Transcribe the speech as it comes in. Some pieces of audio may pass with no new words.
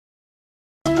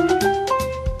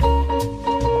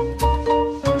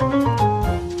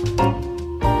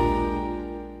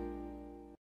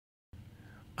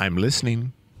I'm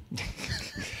listening.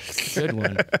 Good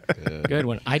one. Good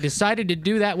one. I decided to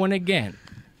do that one again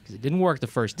because it didn't work the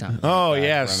first time. Oh, Run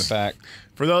yes. it back.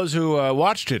 For those who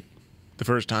watched it the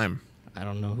first time. I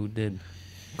don't know who did.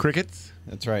 Crickets?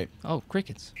 That's right. Oh,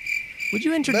 crickets. Would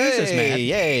you introduce us, Matt?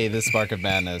 Yay, the spark of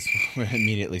madness. We're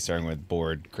immediately starting with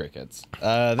bored crickets.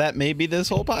 That may be this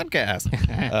whole podcast.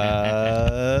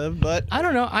 But I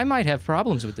don't know. I might have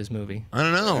problems with this movie. I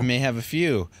don't know. I may have a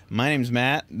few. My name's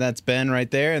Matt. That's Ben right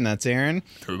there, and that's Aaron.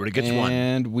 Everybody gets one.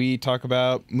 And we talk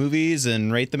about movies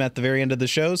and rate them at the very end of the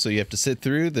show, so you have to sit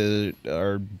through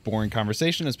our boring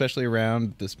conversation, especially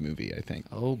around this movie, I think.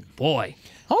 Oh boy.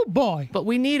 Oh boy. But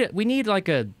we need like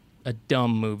a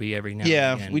dumb movie every now and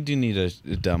Yeah, again. we do need a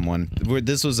dumb one.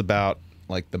 This was about,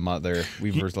 like, The Mother.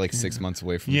 We were, like, 6 months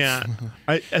away from Yeah.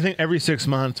 I think every 6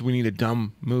 months we need a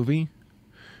dumb movie.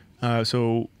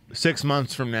 So 6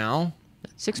 months from now.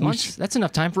 6 months? That's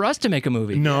enough time for us to make a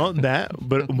movie. No, but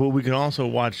we can also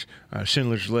watch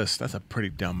Schindler's List. That's a pretty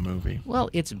dumb movie. Well,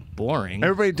 it's boring.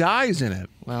 Everybody dies in it.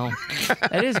 Well,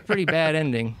 that is a pretty bad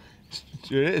ending.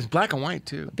 It's black and white,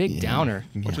 too. Big downer.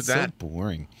 What's with so that?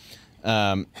 boring.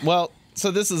 Well, so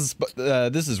this is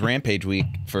Rampage week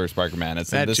for Spark of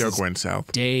Madness. and That this joke is, went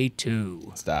south. Day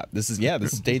 2. Stop. This is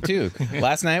day 2.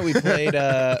 Last night we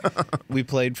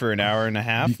played for an hour and a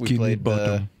half. We played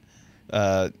the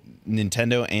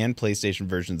Nintendo and PlayStation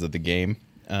versions of the game,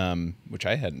 which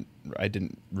I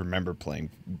didn't remember playing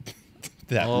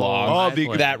that long,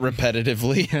 that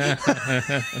repetitively.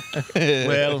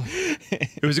 Well,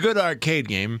 it was a good arcade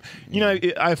game. You know,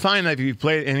 I find that if you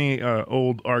play any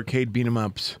old arcade beat 'em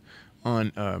ups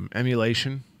on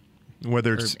emulation,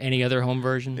 whether Or it's any other home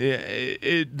version?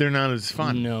 they're not as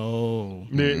fun. No.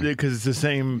 Because it's the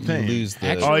same thing. You lose the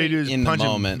Actually, all you do is in the punch 'em.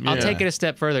 moment. I'll Yeah. take it a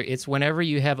step further. It's whenever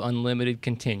you have unlimited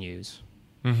continues.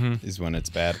 is when it's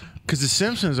bad. Because the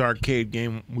Simpsons arcade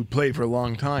game we played for a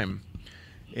long time,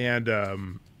 and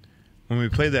when we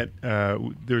played that,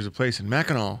 there was a place in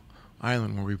Mackinac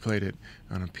Island where we played it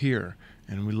on a pier,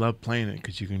 and we loved playing it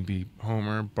because you can be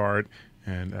Homer, Bart,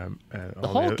 and The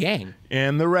whole gang.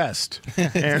 and the rest.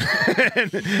 and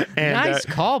Nice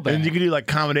callback. And you can do like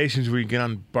combinations where you get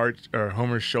on Bart or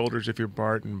Homer's shoulders if you're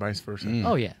Bart, and vice versa.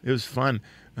 Oh, yeah. It was fun,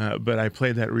 but I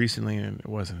played that recently and it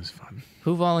wasn't as fun.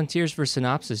 Who volunteers for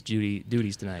synopsis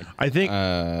duties tonight? I think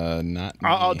Not me.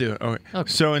 I'll do it.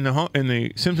 Okay. So in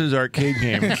the Simpsons arcade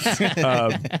game, the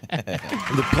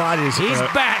plot is He's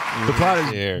back. the plot is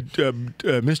Here.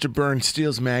 Mr. Burns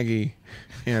steals Maggie,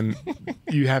 and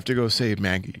you have to go save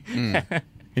Maggie.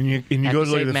 And you Have go to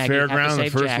to like save the Maggie, have to fairground, the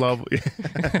save first Jack. level.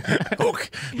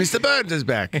 Look, Mr. Burns is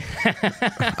back.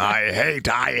 I hate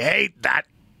that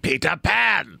Peter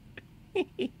Pan.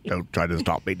 Don't try to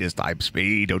stop me this time,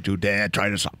 Speed. Don't you dare try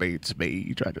to stop me. It's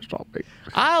me. Try to stop me.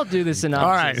 I'll do the synopsis.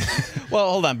 All right.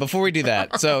 Well, hold on. Before we do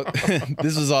that, so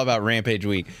this was all about Rampage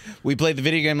Week. We played the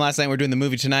video game last night. We're doing the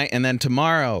movie tonight, and then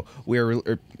tomorrow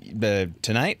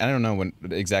tonight. I don't know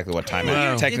exactly what time.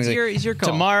 Wow. Technically, It's your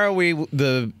call. Tomorrow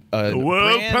the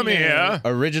world brand premiere. new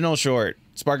original short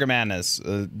Spark of Madness,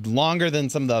 longer than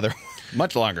some of the other,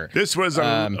 much longer. This was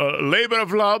a labor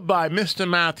of love by Mr.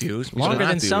 Matthews. Longer Mr.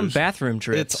 than some Matthews. bathroom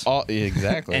trips. It's all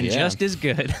exactly and yeah. just as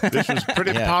good. This was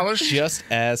pretty Yeah. polished. just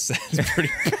as pretty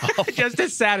polished. just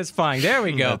as satisfying. There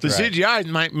we go. The right.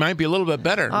 CGI might be a little bit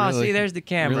better. Oh, really- see, there's the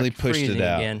camera. really pushed it freezing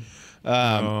out. again.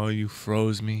 Oh, you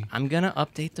froze me. I'm gonna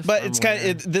update the. But it's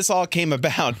firmware. this all came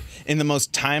about in the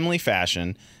most timely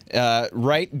fashion,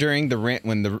 right during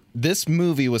this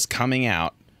movie was coming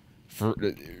out for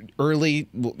early.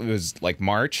 It was like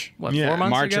March. What, Yeah. 4 months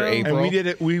March or ago? April. And we did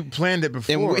it. We planned it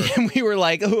before. And we were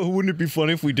like, oh, wouldn't it be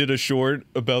funny if we did a short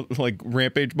about like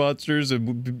rampage monsters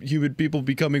and human people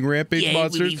becoming rampage Yeah, it would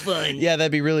monsters? be fun. Yeah,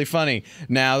 that'd be really funny.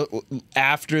 Now,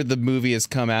 after the movie has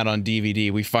come out on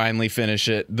DVD, we finally finish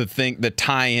it. The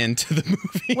tie-in to the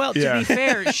movie. Well, to Yeah. be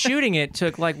fair, shooting it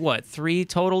took like what 3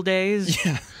 total days?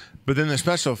 But then the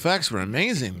special effects were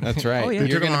amazing. That's right. Oh, yeah. It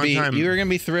You're took a gonna long time. You're gonna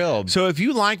be thrilled. So if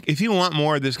you want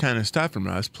more of this kind of stuff from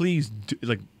us, please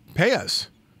pay us,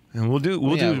 and we'll do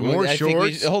more I think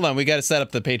shorts. hold on, we got to set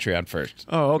up the Patreon first.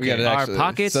 Oh, okay. We gotta Our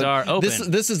pockets are open.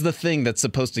 This is the thing that's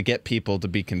supposed to get people to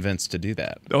be convinced to do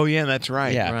that. Oh yeah, that's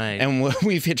right. Yeah, Right. and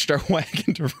we've hitched our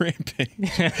wagon to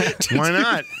Rampage. Why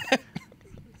not?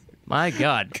 My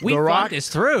God, we The thought Rock this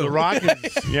through. The Rock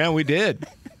is, yeah, we did.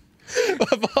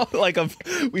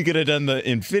 We could have done the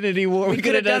Infinity War. We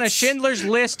could have done a Schindler's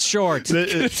List short. We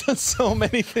could have done so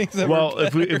many things. That Well,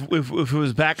 if it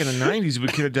was back in the '90s, we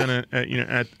could have done it.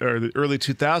 Or the early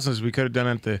 2000s, we could have done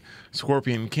it at the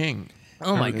Scorpion King.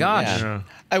 Oh my gosh. Yeah.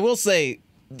 I will say,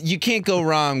 you can't go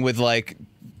wrong with like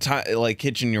like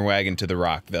hitching your wagon to the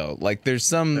Rock though. Like there's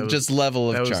some just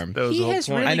level of charm. That was He the whole has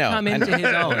point. really I know, come I into know. his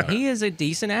own. He is a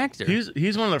decent actor.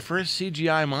 He's one of the first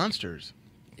CGI monsters.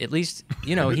 At least,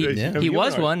 you know, he Yeah. he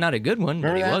was Remember one, not a good one,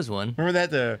 but that? he was one. Remember that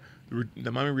the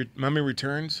Mummy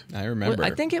Returns? I remember.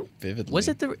 I think it vividly. was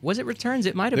it Returns?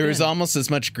 It might have There been. was almost as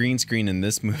much green screen in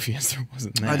this movie as there was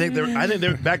in that. I think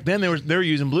they back then they were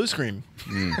using blue screen.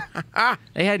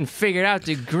 They hadn't figured out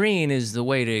that green is the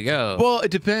way to go. Well,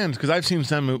 it depends because I've seen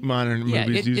some modern yeah,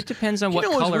 movies use. it depends on You what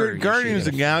know what's color. weird? you're Guardians of the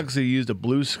shooting. Galaxy used a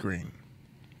blue screen.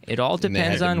 It all And they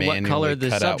had depends to on what manually color the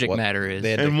cut out subject what- matter is.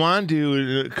 they had And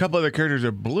Wandu, a couple other characters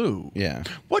are blue. Yeah.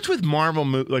 What's with Marvel,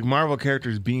 like Marvel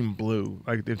characters being blue?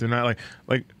 Like if they're not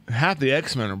like half the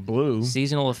X-Men are blue.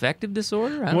 Seasonal affective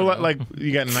disorder? I don't Well, know. like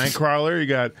you got Nightcrawler, you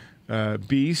got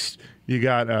Beast, you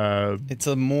got It's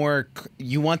a more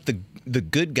you want the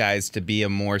good guys to be a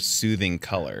more soothing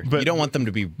color. But- you don't want them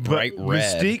to be bright but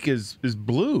red. Mystique is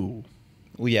blue.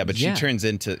 Well, yeah, but Yeah. she turns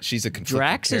into she's a conflicted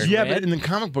Drax is character. Yeah, red? but in the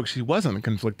comic book, she wasn't a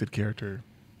conflicted character.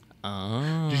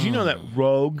 Oh. Did you know that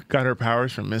Rogue got her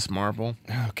powers from Miss Marvel?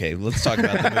 Okay, let's talk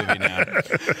about the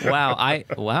movie now.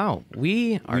 Wow.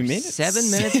 We are We made it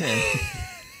 7 minutes in.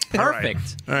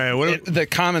 Perfect. All right, The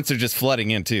comments are just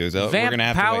flooding in too, so we're Vamp gonna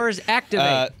have powers to wait.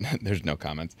 activate. There's no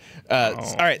comments. All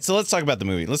right, so let's talk about the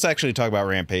movie. Let's actually talk about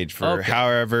Rampage for Okay.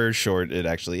 however short it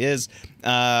actually is.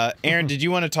 Aaron, did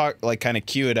you want to talk, like, kind of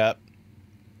cue it up,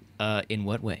 In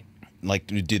what way? like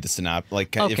do the synopsis,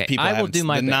 like Okay, if people I will haven't do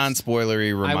my the best.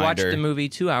 non-spoilery reminder. I watched the movie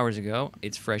 2 hours ago.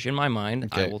 It's fresh in my mind.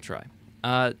 I Okay. will try.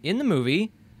 In the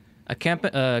movie, a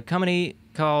company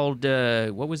called,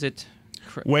 what was it?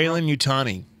 Wayland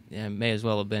Yutani. Yeah, may as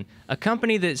well have been. A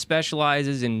company that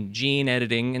specializes in gene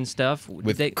editing and stuff.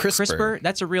 With They- CRISPR.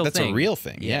 That's a real That's thing. a real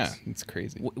thing. Yes. Yeah, it's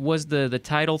crazy. Was the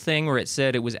title thing where it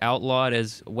said it was outlawed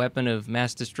as a weapon of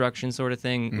mass destruction sort of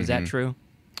thing? Was that true?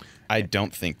 I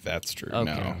don't think that's true. Okay.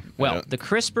 No. I Well, don't- the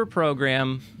CRISPR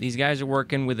program, these guys are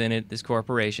working within it, this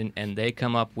corporation, and they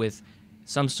come up with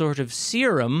some sort of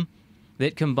serum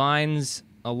that combines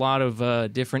a lot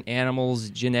of different animals'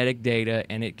 genetic data,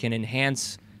 and it can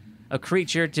enhance a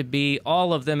creature to be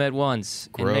all of them at once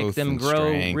and make Growth them and grow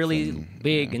strength really and-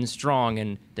 big and strong,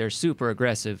 and they're super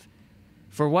aggressive.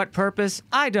 For what purpose?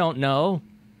 I don't know.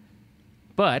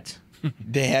 But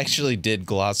They actually did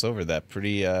gloss over that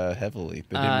pretty heavily.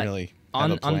 They didn't really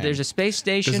have a plan. there's a space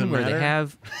station Doesn't where matter? they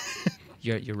have.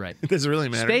 You're right. It doesn't really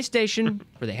matter. Space station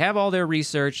where they have all their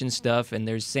research and stuff, and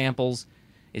there's samples,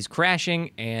 is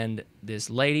crashing, and this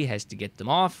lady has to get them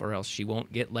off, or else she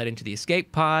won't get let into the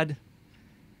escape pod.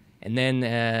 And then,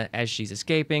 as she's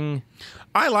escaping,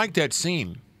 I like that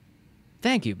scene.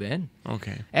 thank you, Ben.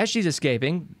 Okay. As she's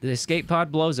escaping, the escape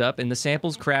pod blows up, and the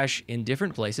samples crash in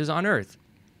different places on Earth.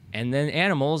 And then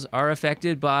animals are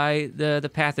affected by the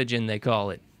pathogen, they call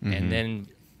it. And then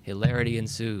hilarity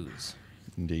ensues.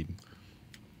 Indeed.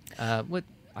 What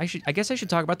I guess I should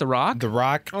talk about The Rock. The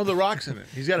Rock. Oh, The Rock's in it.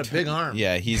 He's got a big arm.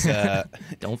 Yeah, he's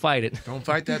Don't fight it. Don't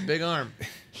fight that big arm.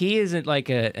 He isn't like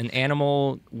an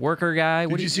animal worker guy.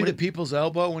 Did you see the people's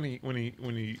elbow when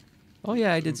he Oh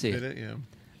yeah, I did see did it. it?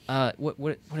 Yeah. What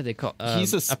do they call?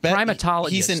 he's a primatologist.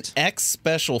 He's an ex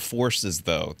special forces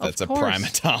though. That's a course.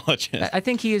 primatologist. I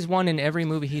think he is one in every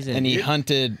movie he's in. And he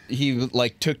hunted. He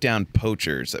like took down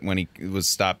poachers when he was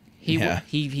stopped.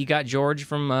 He got George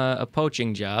from a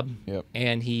poaching job. Yep.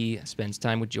 And he spends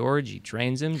time with George. He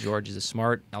trains him. George is a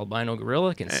smart albino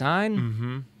gorilla, can sign.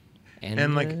 Mm-hmm.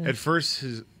 And like at first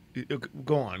his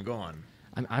go on.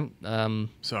 I'm Uh,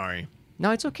 Sorry. no,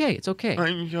 it's okay. It's okay.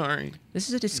 I'm sorry. This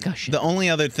is a discussion. The only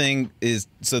other thing is,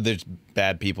 so there's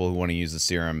bad people who want to use the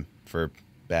serum for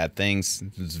bad things.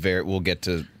 We'll get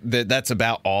to that's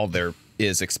about all there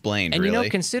is explained. and really. you know,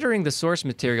 considering the source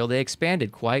material, they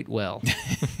expanded quite well.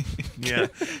 Yeah.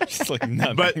 Just like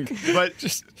nothing.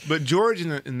 but George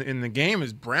in the game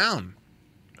is brown.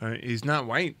 He's not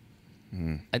white.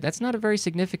 That's not a very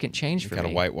significant change for Gotta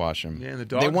me. whitewash him. Yeah, and the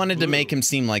they dog's wanted to blue. make him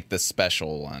seem like the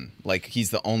special one. Like he's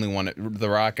the only one. The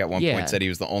Rock at one Yeah. point said he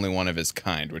was the only one of his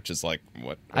kind, which is like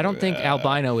what? I don't think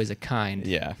albino is a kind.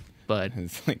 Yeah, But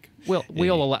it's like we'll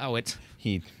allow it.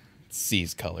 he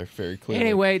sees color very clearly.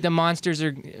 Anyway, the monsters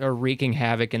are wreaking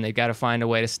havoc, and they've got to find a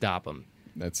way to stop them.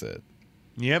 That's it.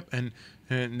 Yep, and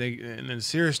then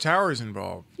Sears Tower is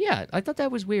involved. Yeah, I thought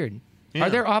that was weird. Yeah. Are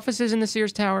there offices in the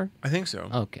Sears Tower? I think so.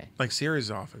 Okay. Like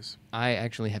Sears' office. I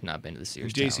actually have not been to the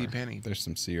Sears J.C. Tower. Penney. There's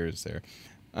some Sears there.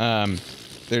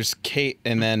 There's Kate,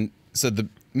 and then so the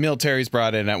military's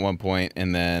brought in at one point,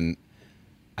 and then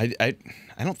I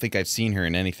don't think I've seen her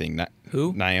in anything.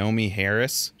 Who? Naomi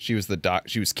Harris. She was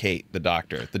She was Kate, the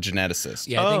doctor, the geneticist.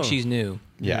 Yeah, I think Oh. she's new.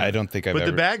 Yeah, I don't think I've But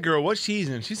ever. the bad girl, what's she's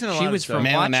in? She's in a lot She of was stuff. from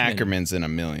Malin Watchmen. Ackerman's in a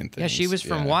million things. Yeah, she was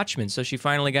from Watchmen, so she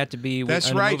finally got to be That's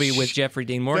in a right. movie with Jeffrey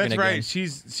Dean Morgan That's again. right.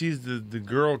 She's the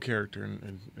girl character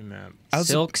in that.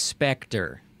 Silk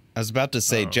Spectre. I was about to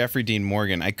say Jeffrey Dean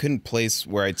Morgan. I couldn't place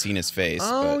where I'd seen his face.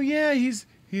 Oh but yeah, he's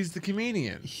the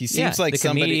comedian. he seems like the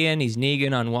somebody. comedian. He's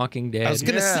Negan on Walking Dead. I was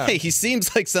gonna Yeah. say he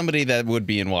seems like somebody that would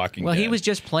be in Walking well, Dead. he was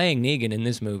just playing Negan in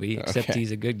this movie, except Okay.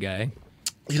 he's a good guy.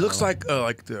 He looks like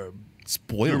the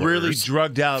Spoilers. really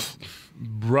drugged out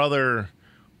brother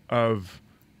of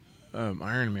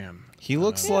Iron Man. He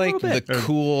looks Yeah, a like little the bit.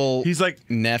 cool. He's like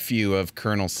nephew of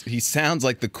Colonel. He sounds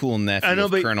like the cool nephew I know,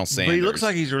 of but, Colonel but Sanders. he looks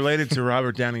like he's related to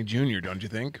Robert Downey Jr. Don't you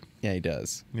think? Yeah, he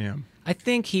does. Yeah. I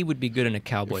think he would be good in a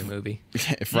cowboy movie.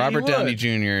 If Robert would. Downey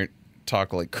Jr.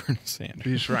 talked like Colonel Sanders,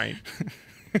 He's right.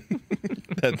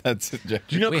 that's a joke.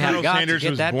 Do you know We have Colonel got to Sanders get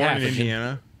was that born in pathogen.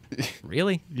 Indiana?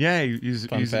 Really? Yeah, he's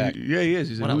Fun fact. yeah, he is.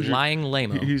 He's What a Hoosier. lying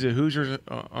lame-o. He's a Hoosier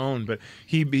own, but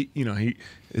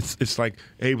it's like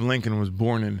Abe Lincoln was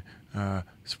born in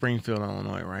Springfield,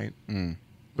 Illinois, right?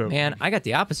 But Man, I got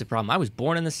the opposite problem. I was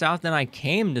born in the South, then I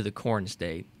came to the Corn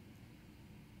State.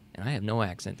 And I have no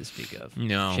accent to speak of.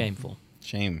 No. Shameful.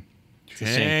 Shame. It's a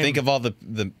shame. Shame. Think of all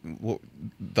the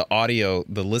audio,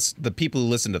 the people who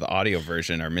listen to the audio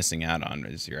version are missing out on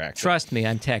is your accent. Trust me,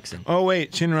 I'm Texan. Oh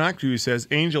wait, Shinraku says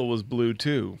Angel was blue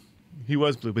too. He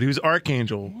was blue, but he was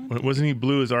Archangel. Wasn't he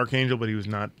blue as Archangel, but he was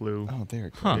not blue? Oh, there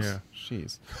it goes. Huh. Yeah.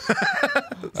 Jeez.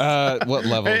 What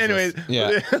level? is Anyways, this?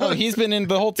 Yeah. Oh, he's been in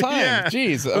the whole time. Yeah.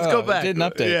 Jeez. Let's go back. Didn't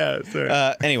update. Yeah,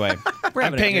 sorry. Anyway, We're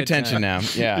I'm having a paying good attention time. now.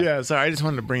 Yeah. Yeah, sorry. I just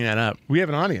wanted to bring that up. We have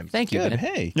an audience. Thank you, Good. man.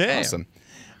 Hey. Yeah.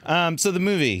 Awesome. So the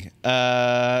movie.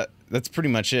 That's pretty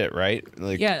much it, right?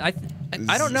 Like. Yeah,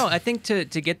 I don't know. I think to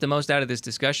get the most out of this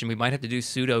discussion, we might have to do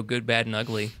pseudo good, bad, and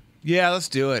ugly. Yeah, let's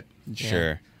do it. Sure.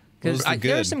 What Because was the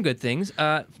there are good? some good things.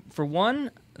 For one,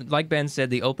 like Ben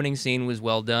said, the opening scene was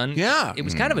well done. Yeah. It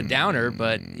was kind of a downer,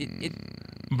 but it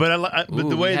But but Ooh,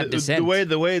 the we way have dissent.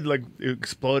 the way like it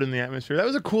exploded in the atmosphere, that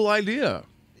was a cool idea.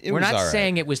 It we're was not all right.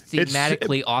 saying it was It's-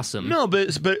 thematically awesome. No,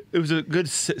 but it was a good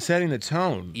setting the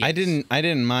tone. Yes. I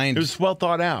didn't mind. It was well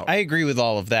thought out. I agree with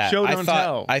all of that. Show, I don't thought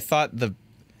tell. I thought the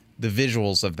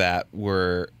visuals of that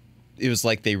were. It was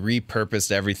like they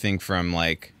repurposed everything from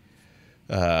like,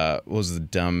 what was the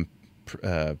dumb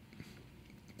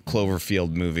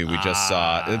Cloverfield movie we just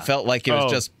saw? It felt like it was Oh.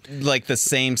 just like the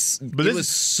same. But this it was is-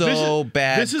 so this is-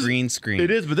 bad this is- green screen.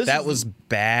 it is, but this that is- was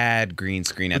bad green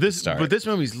screen at but this the start. but this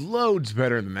movie's loads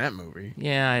better than that movie.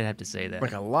 Yeah, I'd have to say that.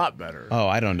 Like a lot better. oh,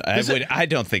 I don't. I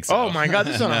don't think so. Oh my god,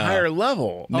 this is on a No. higher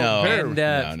level. No, very- and,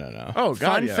 no. oh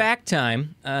god, Fun yeah. fact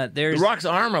time. The There's Rock's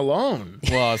arm alone.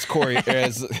 Well, as Corey,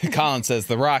 as Colin says,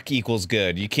 The Rock equals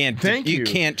good. You can't. Thank you.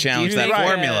 can't challenge You that think,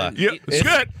 formula. Yep, it's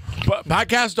good.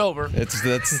 Podcast over. That's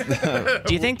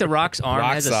Do you think The Rock's arm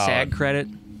Rock has a solid. SAG credit?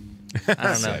 I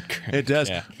don't know. It does.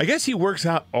 Yeah. I guess he works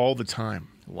out all the time.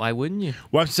 Why wouldn't you?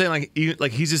 Well, I'm saying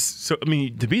like he's just so. I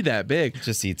mean, to be that big,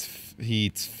 Just he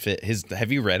eats fit.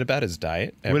 Have you read about his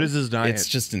diet? ever? What is his diet? It's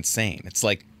just insane. It's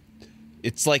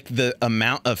like the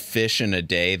amount of fish in a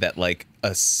day that like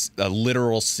a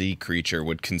literal sea creature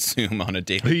would consume on a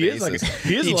daily He is basis. like-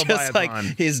 he is a just like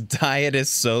Leviathan. his diet is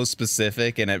so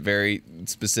specific and at very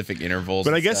specific intervals.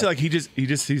 but I and guess stuff. like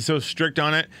he's so strict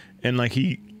on it, and like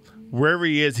wherever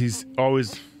he is, he's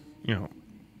always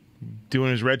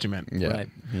doing his regiment. yeah. Right.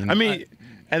 I mean,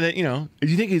 and then do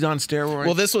you think he's on steroids?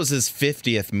 Well, this was his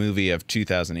 50th movie of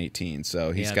 2018,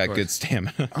 so he's Yeah, of got course. good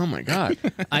stamina. oh my god.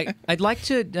 I'd like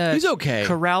to He's okay.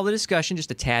 corral the discussion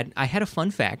just a tad. I had a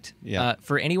fun fact. Yeah.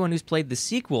 For anyone who's played the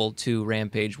sequel to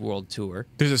Rampage World Tour,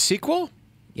 There's a sequel.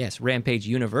 yes, Rampage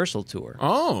Universal Tour,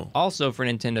 Oh. also for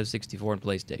Nintendo 64 and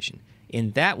PlayStation.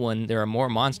 In that one, there are more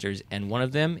monsters, and one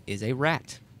of them is a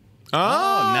rat. Oh,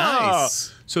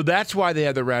 nice. So that's why they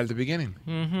had the rat at the beginning.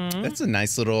 That's a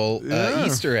nice little Yeah.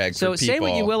 Easter egg So for people. say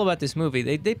what you will about this movie,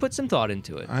 they put some thought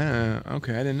into it.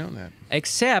 Okay, I didn't know that.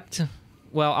 Except,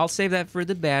 well, I'll save that for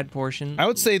the bad portion. I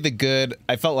would say the good.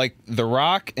 I felt like The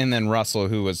Rock and then Russell,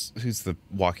 who's the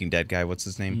Walking Dead guy. What's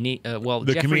his name? The The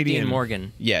Jeffrey comedian. Dean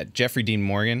Morgan, Yeah, Jeffrey Dean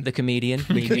Morgan. the comedian.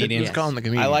 The comedian. Let's call him the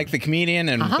comedian. I like the comedian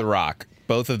and The Rock.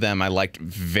 Both of them I liked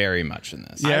very much in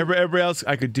this. Yeah, everybody else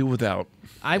I could do without.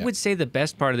 I would say the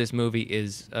best part of this movie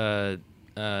is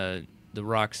The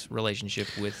Rock's relationship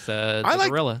with the I like-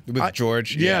 gorilla. With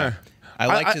George. yeah. I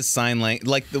liked I- his sign language.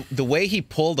 Like the way he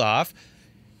pulled off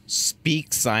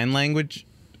speak sign language.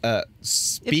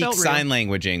 Speak felt sign real.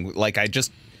 languaging. Like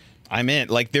I'm in.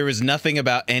 Like, there was nothing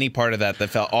about any part of that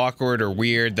felt awkward or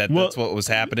weird. That's what was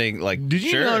happening. Like, did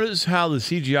you notice how the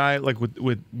CGI, like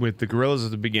with the gorillas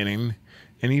at the beginning,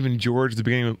 and even George at the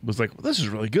beginning was like, well, this is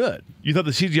really good. You thought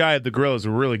the CGI of the gorillas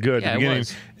were really good at the beginning,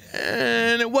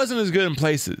 and it wasn't as good in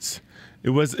places. It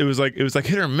was like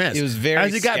hit or miss. It was very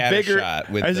as it got bigger.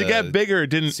 As it got bigger, it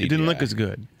didn't look as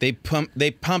good. They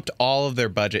pumped all of their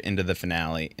budget into the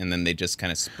finale, and then they just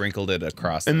kind of sprinkled it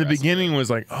across. And the beginning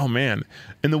was like, oh man.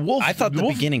 And the wolf. I thought the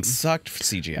beginning sucked for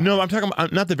CGI. No, I'm talking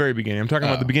about not the very beginning. I'm talking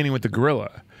about the beginning with the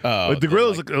gorilla. Oh, like the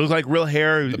gorilla it was like real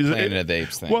hair. The Planet of the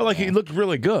Apes thing. Well, like he looked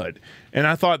really good, and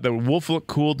I thought the wolf looked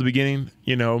cool at the beginning.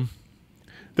 You know,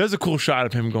 there's a cool shot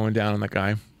of him going down on that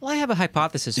guy. Well, I have a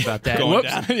hypothesis about that.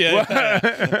 Yeah,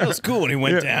 that was cool when he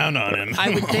went down on him.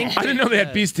 I would think. I didn't know they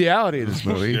had bestiality in this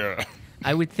movie.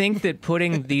 I would think that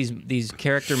putting these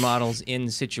character models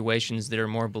in situations that are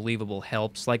more believable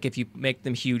helps. Like if you make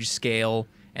them huge scale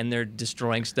and they're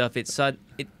destroying stuff,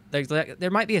 there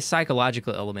might be a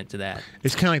psychological element to that.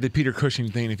 It's kind of like the Peter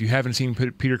Cushing thing. If you haven't seen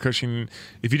Peter Cushing,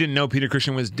 if you didn't know Peter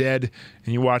Cushing was dead,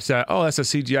 and you watch that, oh, that's a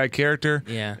CGI character.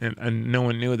 Yeah. And no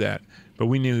one knew that. But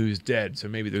we knew he was dead, so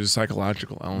maybe there's a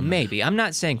psychological element. Maybe. I'm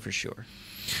not saying for sure.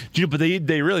 But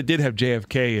they really did have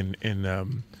JFK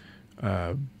in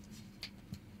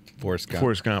Forrest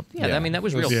Gump. Yeah, I mean, that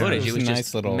was real footage. It was nice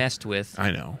just little... messed with.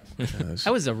 I know.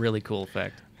 That was a really cool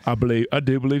effect. I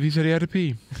do believe he said he had to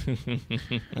pee.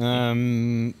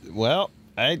 Well,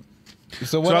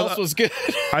 what else was good?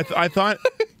 I thought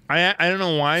I don't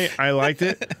know why I liked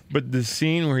it, but the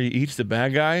scene where he eats the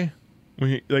bad guy,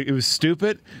 it was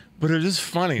stupid, but it was just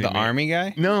funny. The army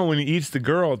guy? No, when he eats the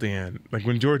girl at the end, like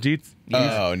when George eats.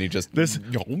 And he just it's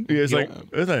like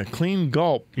it's a clean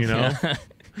gulp, you know.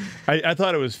 I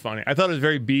thought it was funny. I thought it was a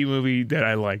very B movie that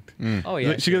I liked. Oh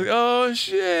yeah. She goes, "Oh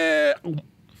shit,"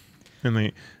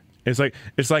 and it's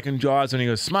like in Jaws when he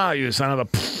goes, "Smile, you son of a,"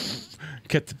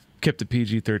 kept the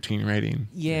PG-13 rating.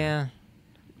 Yeah.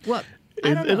 Well,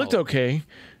 It looked okay.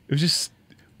 It was just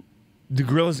the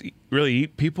gorillas really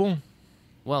eat people.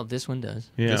 Well, this one does.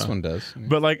 Yeah, this one does.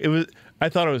 But like I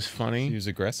thought it was funny. He was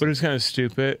aggressive, but it was kind of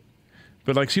stupid.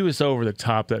 But like she was so over the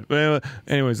top that.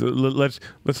 Anyways, let's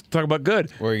talk about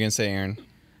good. What were you gonna say, Aaron?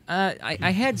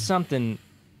 I had something.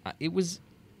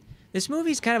 This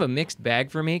movie's kind of a mixed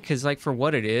bag for me because, like, for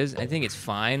what it is, I think it's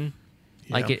fine.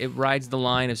 Yeah. Like it rides the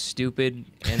line of stupid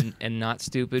and not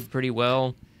stupid pretty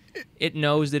well. It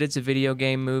knows that it's a video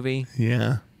game movie.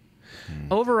 Yeah.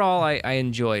 Overall, I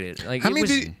enjoyed it. Like,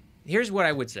 here's what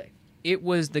I would say. It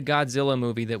was the Godzilla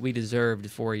movie that we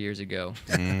deserved 4 years ago.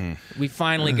 We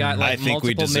finally got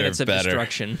multiple minutes of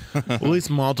destruction. Well, at least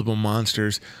multiple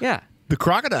monsters. Yeah. The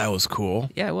crocodile was cool.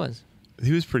 Yeah, it was.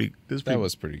 He was pretty. That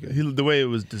was pretty good. The way it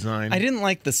was designed. I didn't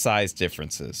like the size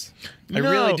differences. No. I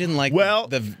really didn't like. Well,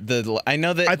 the I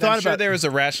know that I'm sure there was a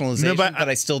rationalization, but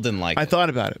I still didn't like. I thought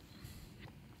about it.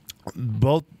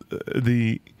 Both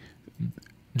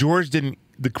George didn't.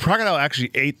 The crocodile actually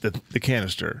ate the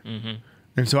canister,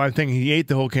 and so I think he ate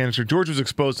the whole canister. George was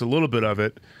exposed to a little bit of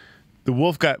it. The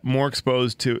wolf got more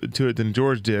exposed to it than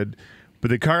George did. But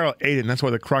the crocodile ate it, and that's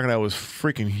why the crocodile was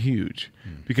freaking huge,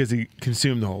 because he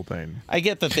consumed the whole thing. I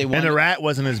get that they wanted... And the rat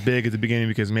wasn't as big at the beginning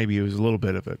because maybe it was a little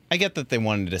bit of it. I get that they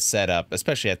wanted to set up,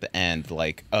 especially at the end,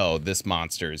 like, oh, this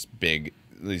monster is big,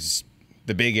 is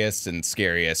the biggest and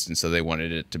scariest, and so they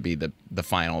wanted it to be the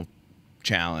final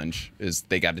challenge, is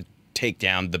they got to take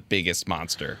down the biggest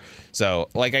monster. So,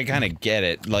 like, I kind of get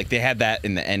it. Like, they had that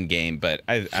in the end game, but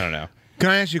I don't know. Can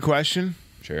I ask you a question?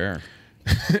 Sure.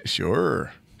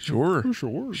 Sure,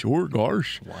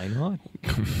 gosh. Why not?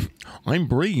 I'm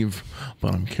brave,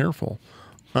 but I'm careful.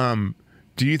 Do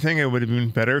you think it would have been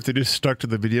better if they just stuck to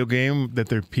the video game that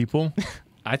they're people?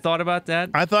 I thought about that.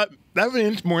 I thought that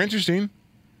would be more interesting.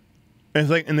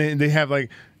 It's like, and they have like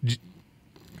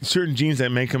certain genes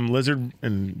that make them lizard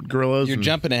and gorillas. You're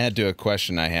jumping ahead to a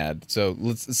question I had, so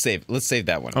let's save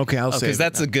that one. Okay, I'll save it. Because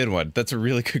that's a good one. That's a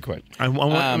really good question. I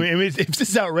mean, if this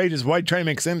is outrageous, why try to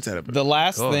make sense out of it? The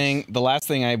last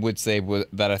thing I would say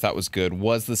that I thought was good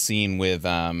was the scene with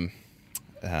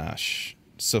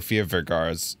Sofia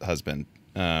Vergara's husband.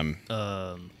 He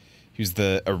was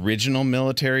the original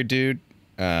military dude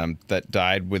that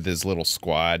died with his little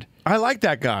squad. I like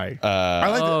that guy.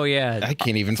 Yeah. I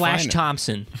can't even Flash find him.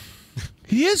 Thompson.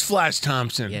 He is Flash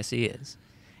Thompson. Yes, he is.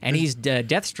 And he's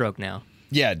Deathstroke now.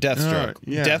 Yeah, Deathstroke.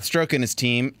 Yeah. Deathstroke and his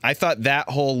team. I thought that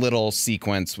whole little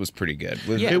sequence was pretty good.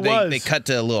 It was. They cut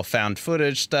to a little found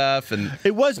footage stuff, and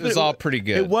it was all pretty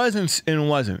good. It wasn't, and it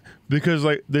wasn't, because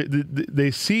like they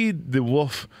see the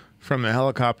wolf from the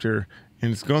helicopter,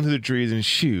 and it's going through the trees, and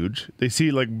it's huge. They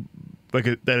see like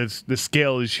the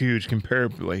scale is huge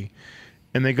comparably.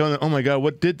 And they go, oh my God,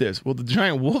 what did this? Well, the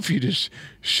giant wolf you just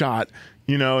shot,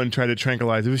 and tried to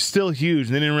tranquilize. It was still huge,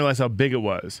 and they didn't realize how big it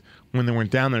was when they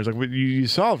went down there. It's like, you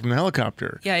saw it from the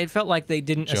helicopter. Yeah, it felt like they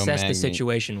didn't assess the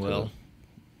situation well.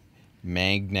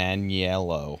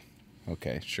 Magnaniello.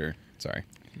 Okay, sure. Sorry.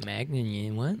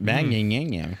 Magnaniello, what?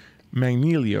 Magnaniello.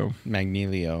 Magnilio.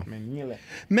 Magnilio. Magnilio.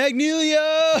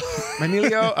 Magnilio!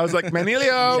 Magnilio. I was like,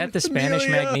 Magnilio. Is that the Spanish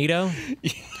Magneto?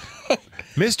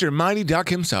 Mr. Mighty Duck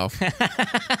himself.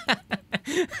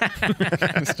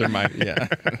 Mr. Mighty, yeah.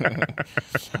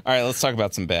 All right, let's talk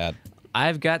about some bad.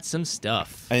 I've got some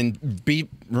stuff. And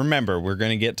remember, we're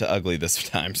going to get to ugly this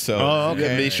time, so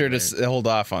okay. be sure to hold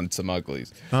off on some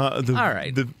uglies. All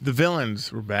right. The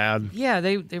villains were bad. Yeah,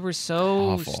 they were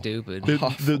so Awful. stupid.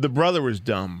 The brother was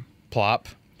dumb. Plop.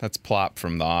 That's Plop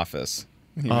from The Office.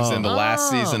 He was in the last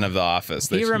season of The Office.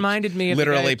 He reminded me of the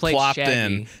guy literally who played plopped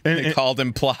Shaggy. in. They called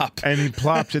him Plop. And he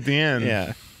plopped at the end.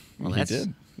 Yeah. Well, he that's-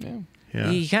 did. Yeah. Yeah.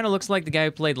 He kind of looks like the guy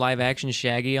who played live action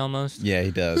Shaggy almost. Yeah,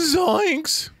 he does.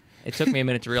 Zoinks! It took me a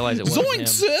minute to realize it wasn't him. Zoinks,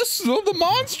 sis! The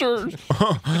monsters!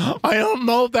 I don't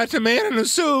know if that's a man in a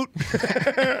suit.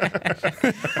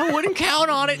 I wouldn't count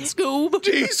on it, Scoob.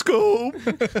 Gee, Scoob.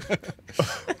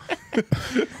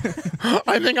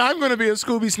 I think I'm going to be a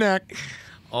Scooby snack.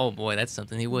 Oh boy, that's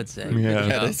something he would say. Yeah.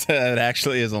 Yeah, that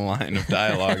actually is a line of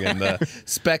dialogue in the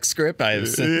spec script I have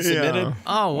submitted.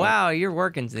 Oh wow, you're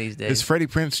working these days. Is Freddie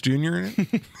Prinze Jr. in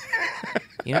it?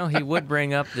 He would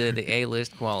bring up the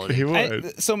A-list quality. He would.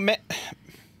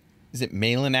 Is it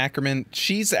Malin Ackerman?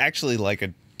 She's actually like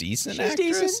a decent She's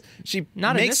actress. decent. She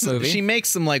Not in makes this movie. She makes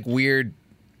some like weird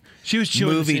She was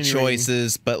chewing movie the scenery.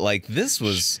 choices, but like this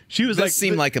was. She was this like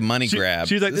seemed like a money grab.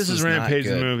 She was like, "This is was not Rampage's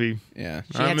good. movie." Yeah.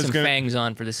 She had I'm just some gonna- fangs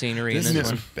on for the scenery in This this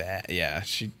is one. bad. Yeah,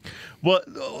 she. Well,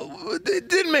 it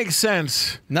didn't make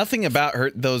sense. Nothing about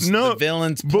her. The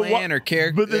villain's but plan or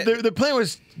character. But the plan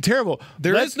was terrible.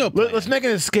 There is no plan. Let's make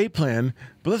an escape plan,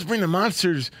 but let's bring the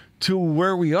monsters to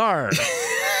where we are.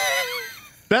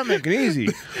 That make it easy.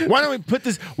 Why don't we put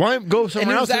this? Why don't we go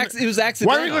somewhere else? It was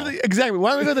accidental. Why don't we go to exactly? Why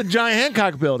don't we go to the Giant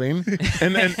Hancock building,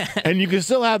 and you can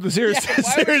still have the Sears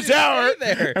why would you Tower,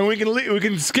 stay there? and we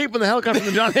can escape in the helicopter from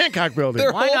the John Hancock building.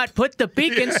 Why not put the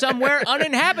beacon somewhere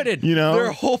uninhabited?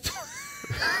 Their whole.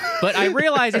 But I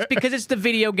realize it's because it's the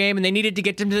video game and they needed to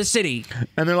get them to the city.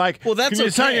 And they're like, Well, that's can you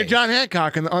sign okay. your John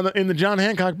Hancock in the John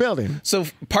Hancock building? So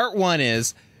part one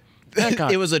is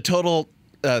Hancock. it was a total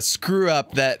screw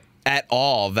up that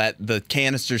the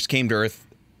canisters came to Earth.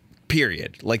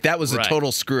 Period. Like that was a Right.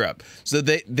 total screw up. So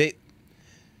they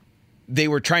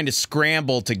were trying to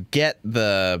scramble to get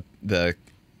the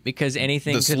Because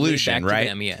anything could solution, lead back right? to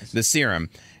them, yes. The serum.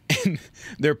 And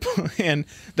their plan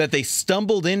that they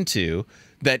stumbled into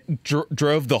that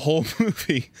drove the whole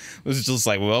movie was just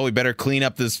like, well, we better clean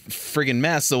up this friggin'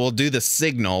 mess, so we'll do the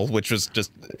signal, which was just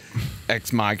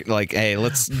like, hey,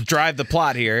 let's drive the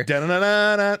plot here.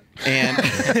 Da-da-da-da-da. And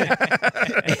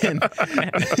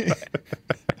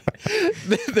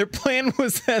their plan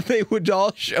was that they would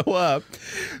all show up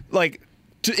like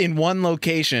in one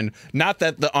location, not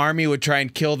that the army would try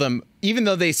and kill them, even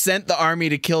though they sent the army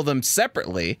to kill them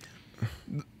separately.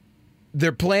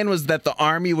 Their plan was that the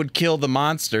army would kill the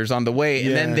monsters on the way,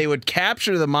 and then Yeah. they would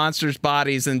capture the monsters'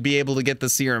 bodies and be able to get the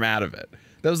serum out of it.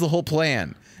 That was the whole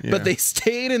plan. Yeah. But they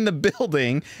stayed in the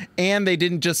building, and they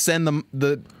didn't just send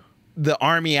the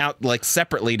army out like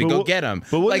separately to But go what- get them.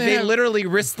 but wouldn't Like they they have- literally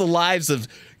risked the lives of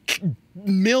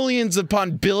millions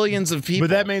upon billions of people.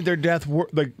 But that made their death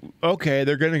like okay,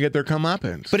 they're gonna get their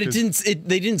comeuppance. But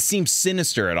they didn't seem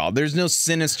sinister at all. There's no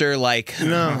sinister like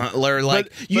or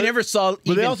like you but- never saw but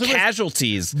they even also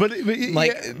casualties. but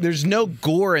like yeah. there's no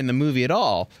gore in the movie at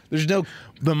all. There's no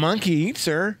the monkey eats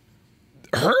her.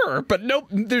 but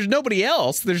there's nobody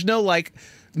else. There's no like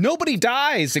nobody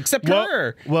dies except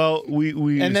her. Well,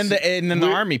 we And then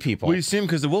the army people. We see him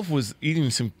because the wolf was eating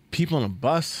some people on a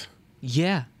bus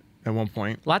Yeah. at one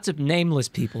point. Lots of nameless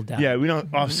people died. Yeah, we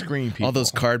don't off-screen people. All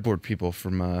those cardboard people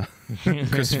from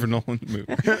Christopher Nolan movie.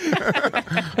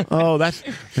 Oh,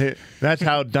 that's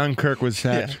how Dunkirk was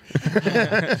set.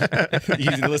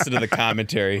 You listen to the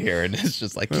commentary here, and it's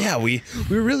just like, yeah, we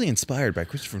were really inspired by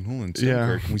Christopher Nolan's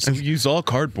Dunkirk. Yeah. We use all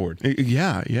cardboard.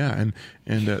 Yeah,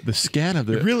 and the scan of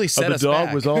the It really set of the us dog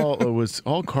back. was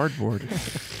all cardboard.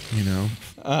 You know,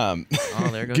 Oh,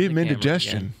 there goes give the him camera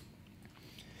indigestion.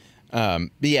 But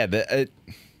yeah,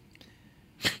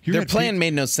 You their had plan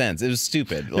made no sense. It was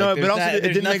stupid. Like, No, there's but also it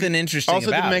there's didn't nothing make, interesting Also,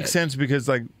 about didn't make it. sense because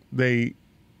like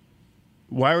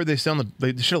why were they still on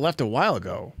they should have left a while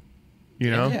ago.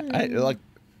 You know, Yeah,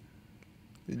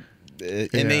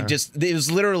 And they it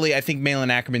was literally, I think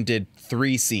Malin Ackerman did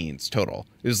 3 scenes total.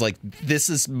 It was like, this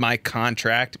is my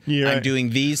contract. Yeah. I'm doing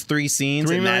these 3 scenes.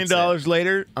 $3 million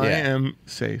later, I Yeah. am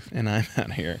safe. And I'm out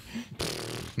of here.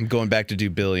 I'm going back to do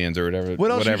Billions or whatever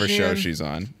What else whatever is she show in? she's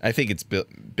on. I think it's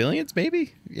Billions,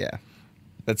 maybe? Yeah.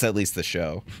 That's at least the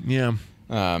show. Yeah.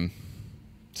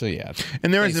 So yeah.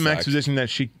 And there was they some sucked. exposition that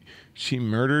she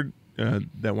murdered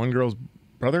that one girl's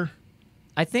brother,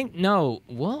 I think no.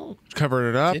 Well, covered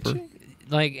it up. Did or- she?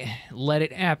 like let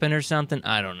it happen or something.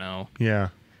 I don't know. Yeah.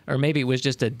 Or maybe it was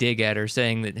just a dig at her,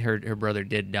 saying that her brother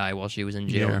did die while she was in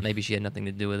jail. Yeah. Maybe she had nothing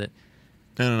to do with it.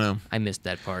 I don't know. I missed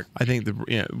that part. I think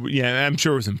I'm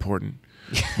sure it was important,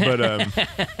 but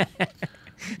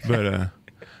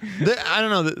I don't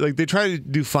know. Like they try to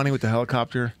do funny with the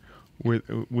helicopter, with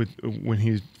when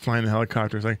he's flying the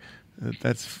helicopter. It's like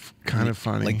that's kind of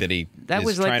funny. Like that he That is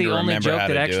was like trying the to only remember joke how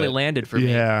that to do actually it. landed for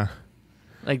me. Yeah.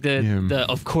 Like Yeah. the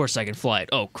of course I can fly it.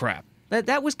 Oh crap.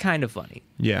 That was kind of funny.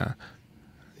 Yeah.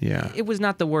 Yeah. It was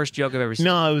not the worst joke I've ever seen.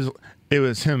 No, it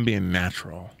was him being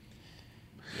natural.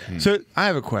 So I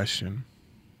have a question.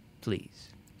 Please.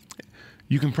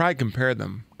 You can probably compare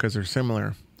them because they're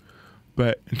similar,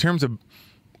 but in terms of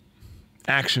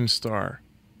action star,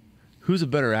 who's a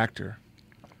better actor?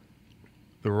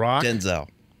 The Rock. Denzel.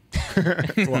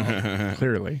 Well,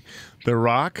 clearly, The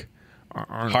Rock. Or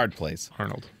Arnold. Hard place.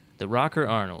 Arnold. The Rock or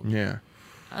Arnold? Yeah.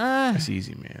 That's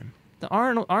easy, man. The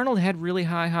Arnold had really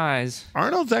high highs.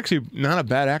 Arnold's actually not a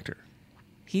bad actor.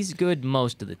 He's good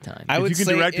most of the time. I would you can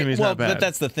say direct him, he's well, not bad. but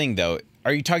that's the thing, though.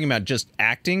 Are you talking about just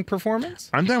acting performance?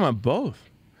 I'm talking about both.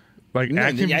 Like No,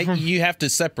 acting. you have to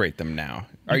separate them now.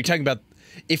 Are you talking about?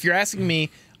 If you're asking me,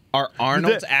 are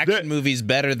Arnold's action movies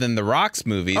better than The Rock's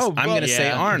movies? Oh, I'm well, going to say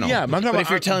yeah. Arnold. Yeah, but I'm talking but if about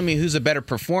you're telling me who's a better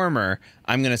performer,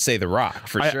 I'm going to say The Rock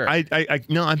for sure. I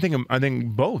think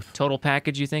both. Total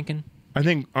package, you thinking? I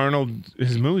think Arnold,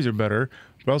 his movies are better,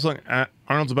 but also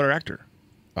Arnold's a better actor.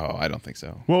 Oh, I don't think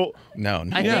so. Well, No,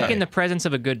 I Yeah. think in the presence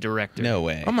of a good director. no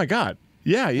way. oh my God,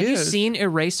 yeah, he Have you is. seen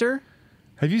Eraser?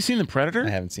 Have you seen The Predator? I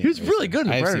haven't seen. He was Eraser. really good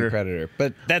in I have Predator. seen Predator,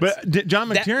 but that's But John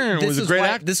McTiernan this was a is great why,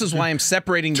 actor. This is why I'm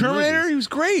separating the Terminator, movies. he was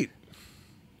great.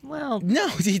 Well, No,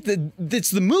 it's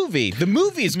the movie. The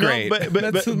movie's great. No,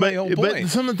 but That's my whole but point.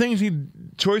 some of the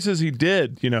choices he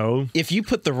did, you know. If you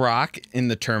put The Rock in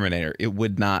the Terminator, it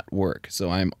would not work. So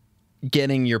I'm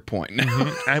getting your point now.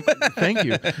 Thank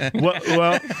you.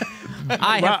 Well,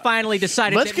 I have finally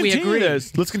decided let's that we continue agree.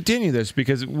 this. Let's continue this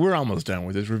because we're almost done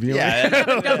with this review. Yeah.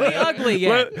 Don't be ugly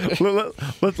yet.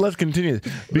 Let's continue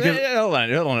this because hold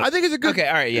on. I think it's a good. Okay,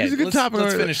 all right, yeah. It's a good topic.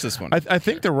 Let's finish this one. I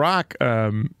think The Rock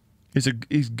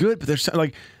he's good, but there's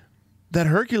like that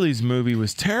Hercules movie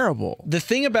was terrible. The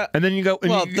thing about And then you go.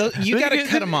 well, and you got to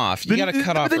cut him off. You got to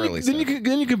cut off early.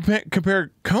 Then you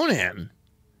compare Conan.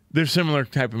 They're similar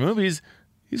type of movies.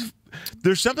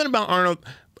 There's something about Arnold.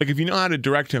 Like if you know how to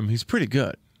direct him, he's pretty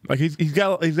good. Like he's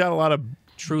got a lot of.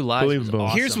 True Lies was Believable.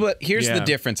 awesome. Here's Yeah. the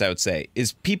difference. I would say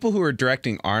is people who are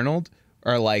directing Arnold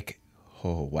are like,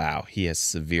 oh wow, he has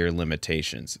severe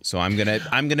limitations. So I'm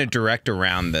gonna direct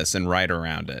around this and write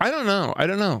around it. I don't know.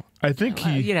 I think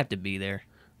You'd have to be there.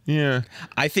 Yeah.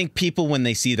 I think people when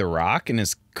they see The Rock and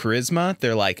his charisma,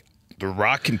 they're like, The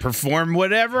Rock can perform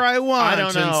whatever I want. I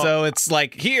don't know. And so it's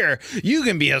like, here, you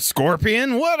can be a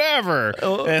scorpion, whatever.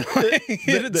 And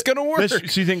it's gonna work. So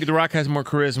you think The Rock has more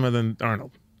charisma than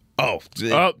Arnold?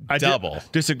 I double.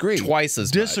 Disagree. Twice as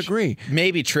Disagree. much.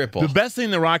 Maybe triple. The best thing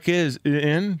The Rock is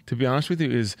in, to be honest with you,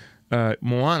 is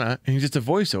Moana, and he's just a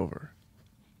voiceover.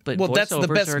 But Well, that's the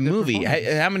voiceovers best are a good movie.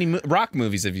 performance. How many Rock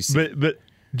movies have you seen? But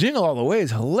Jingle All the Way is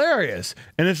hilarious,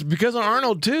 and it's because of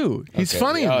Arnold too. He's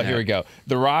funny. Oh, here we go.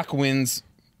 The Rock wins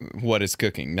What Is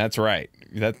Cooking. That's right.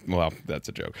 That's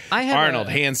a joke. I have Arnold,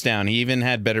 a- hands down, he even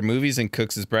had better movies and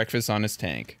cooks his breakfast on his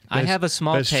tank. I have a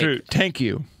small That's take. true. Thank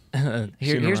you.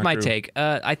 Here's my Rock take.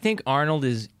 I think Arnold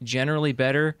is generally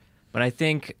better, but I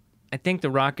think The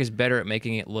Rock is better at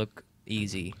making it look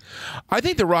easy. I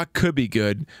think The Rock could be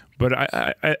good, but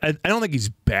I don't think he's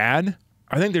bad.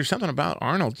 I think there's something about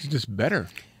Arnold. He's just better.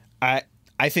 I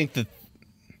think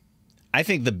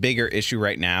the bigger issue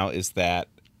right now is that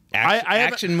I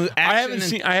action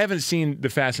haven't seen the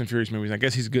Fast and Furious movies. I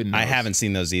guess he's good in those. I haven't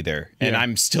seen those either, and Yeah.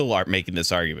 I'm still making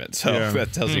this argument. So Yeah.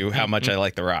 that tells you how much I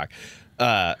like The Rock.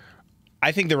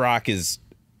 I think The Rock is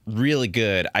really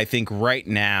good. I think right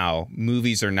now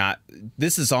movies are not.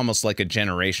 This is almost like a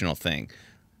generational thing.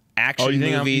 Action Oh, you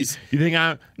think movies. I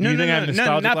have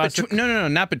nostalgia classic?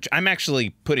 Not. I'm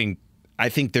actually putting. I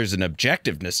think there's an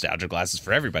objective nostalgia glasses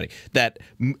for everybody. That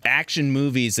action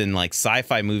movies and like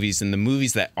sci-fi movies and the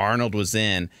movies that Arnold was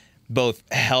in, both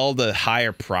held a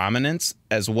higher prominence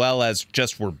as well as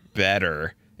just were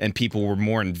better, and people were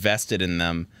more invested in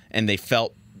them, and they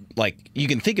felt like, you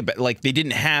can think about, like, they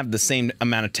didn't have the same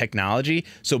amount of technology,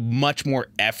 so much more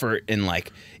effort and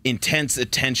like intense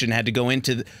attention had to go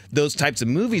into those types of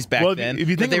movies back then. If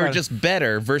you think they were about just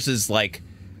better versus like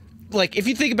if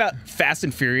you think about Fast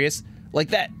and Furious, like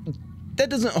that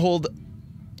doesn't hold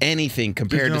anything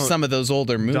compared to some of those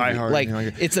older movies. Die Hard, like,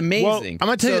 it's amazing. Well, I'm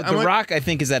gonna tell you, The Rock, I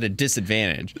think, is at a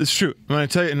disadvantage. It's true. I'm going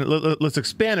to tell you, and let's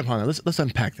expand upon it. Let's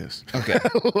unpack this. Okay.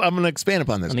 I'm going to expand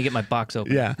upon this. Let me get my box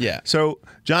open. Yeah. Yeah. So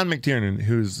John McTiernan,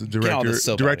 who's the all this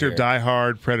soap director out of Die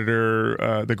Hard,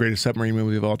 Predator, the greatest submarine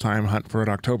movie of all time, Hunt for Red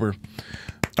October.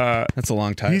 That's a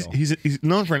long title. He's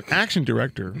known for an action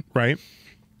director, right?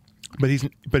 But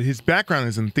his background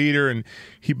is in theater, and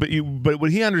but what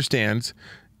he understands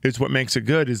is what makes it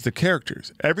good is the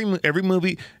characters. Every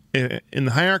movie in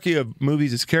the hierarchy of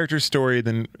movies is character, story,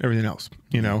 then everything else.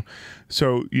 You know,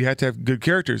 so you have to have good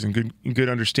characters and good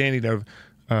understanding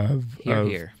of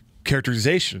Here.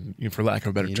 characterization, for lack of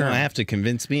a better You term. don't have to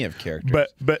convince me of characters.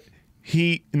 But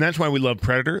and that's why we love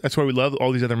Predator. That's why we love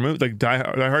all these other movies like Die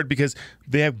Hard, because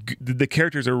they have the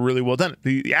characters are really well done.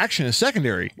 The action is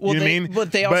secondary. Well, you know what I mean?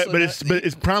 but they also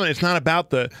it's prominent. It's not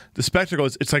about the spectacle.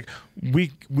 It's like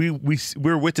we're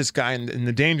with this guy in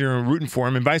the danger and rooting for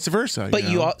him, and vice versa. But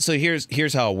you know? so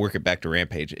here's how I'll work it back to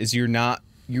Rampage. Is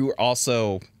you're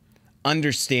also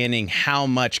understanding how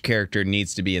much character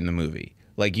needs to be in the movie.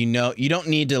 Like, you don't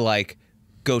need to like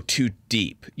go too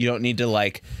deep. You don't need to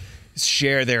like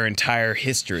share their entire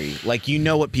history. Like,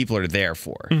 what people are there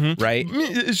for, right? I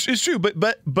mean, it's true,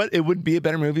 but it would be a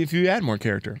better movie if you add more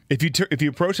character. If you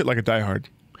approach it like a Die Hard.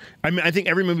 I mean, I think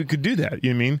every movie could do that.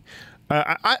 You know what I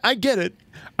mean? I get it.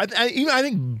 I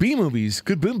think B movies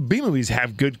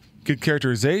have good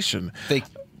characterization. They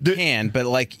can, but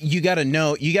like you got to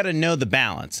know the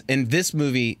balance. And this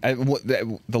movie,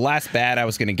 the last bad I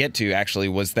was going to get to actually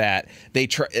was that they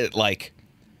like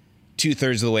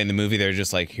 2/3 of the way in the movie, they're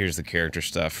just like, here's the character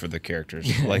stuff for the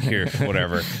characters. Like, here,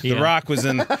 whatever. Yeah. The Rock was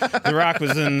in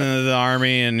the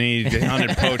army, and he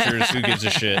hunted poachers. Who gives a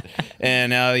shit?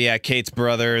 And Kate's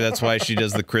brother. That's why she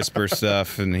does the CRISPR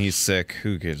stuff, and he's sick.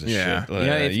 Who gives a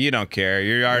shit? You don't care.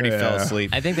 You already fell asleep.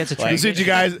 I think that's a The trend.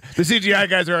 CGI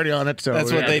guys are already on it. So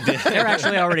That's what they did. They're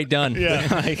actually already done.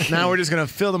 Yeah. Now we're just gonna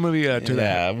fill the movie to that.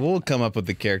 Yeah, we'll come up with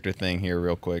the character thing here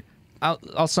real quick.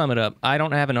 I'll sum it up. I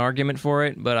don't have an argument for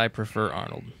it, but I prefer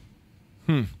Arnold.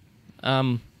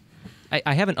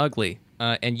 I have an ugly,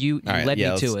 and you All right, led me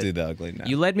to let's it. do the ugly now.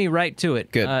 You led me right to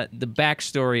it. Good. The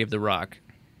backstory of The Rock.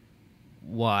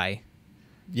 Why?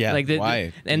 Yeah,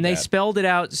 why? And they spelled it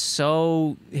out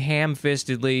so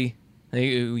ham-fistedly.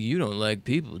 You don't like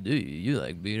people, do you? You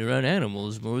like being around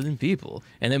animals more than people.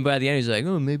 And then by the end, he's like,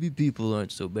 oh, maybe people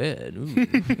aren't so bad. Ooh.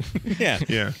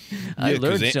 Yeah. I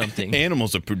learned something.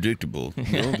 Animals are predictable. All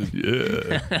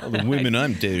the women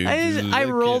I'm dating. I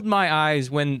rolled my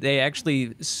eyes when they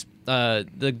actually,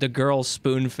 the girl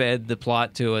spoon-fed the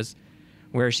plot to us,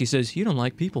 where she says, you don't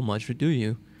like people much, do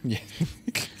you? Yeah.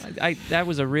 That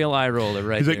was a real eye roller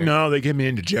right He's there. like, no, they give me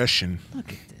indigestion.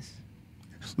 Look at this.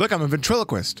 Look, I'm a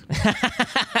ventriloquist.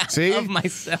 See? Of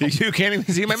myself. You can't even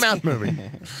see my mouth moving.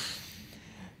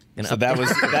 So that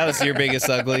was your biggest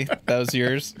ugly. That was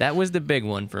yours. That was the big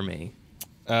one for me.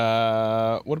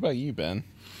 What about you, Ben?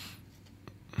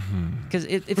 Because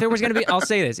if there was going to be, I'll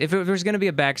say this: if there was going to be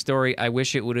a backstory, I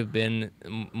wish it would have been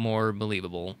more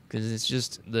believable. Because it's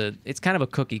just it's kind of a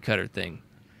cookie cutter thing.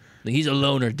 He's a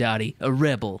loner, Dottie, a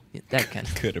rebel. That kind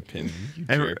of. Good opinion.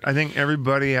 I think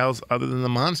everybody else, other than the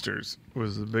monsters,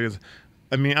 was the biggest.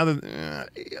 I mean,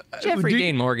 Jeffrey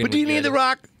Dean Morgan. But do you was need good. The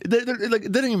Rock? They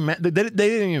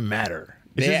didn't even matter.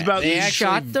 It's just about they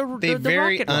shot they the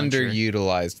very rocket launcher.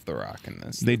 underutilized The Rock in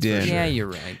this. They did. Yeah, you're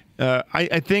right.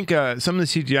 I think some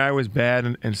of the CGI was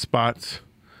bad in spots.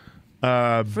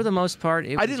 For the most part,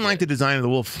 I didn't like the design of the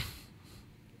wolf.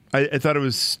 I thought it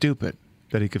was stupid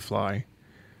that he could fly.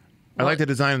 I liked the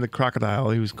design of the crocodile.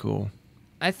 He was cool.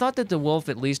 I thought that the wolf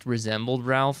at least resembled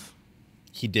Ralph.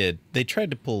 He did. They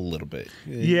tried to pull a little bit.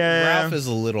 Yeah. Ralph is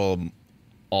a little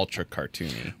ultra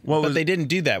cartoony. But they didn't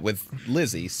do that with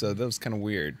Lizzie, so that was kind of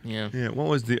weird. Yeah. Yeah. What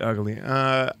was the ugly?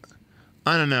 I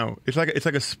don't know. It's like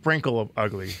a sprinkle of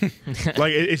ugly.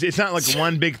 Like it's not like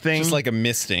one big thing. Just like a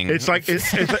misting. It's like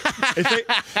it's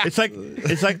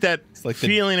like that like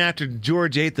feeling after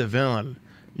George ate the villain.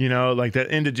 You know, like that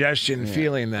indigestion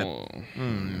feeling that.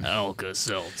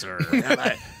 Alka-Seltzer.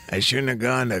 I shouldn't have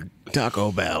gone to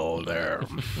Taco Bell there.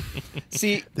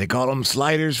 See, They call them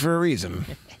sliders for a reason.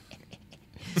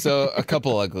 so a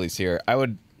couple uglies here. I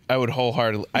would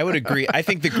wholeheartedly. I would agree. I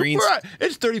think the green.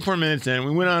 It's 34 minutes in.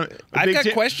 We went on. I've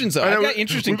got questions though. I've got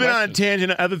interesting. We've been questions. on a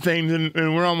tangent of other things, and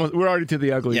we're already to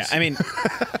the uglies. Yeah, I mean,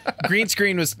 green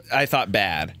screen was, I thought,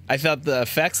 bad. I thought the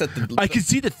effects at the. I could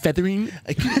see the feathering.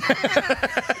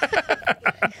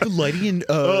 The lighting and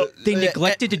They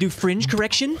neglected to do fringe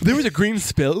correction. There was a green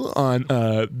spill on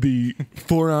the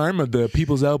forearm of the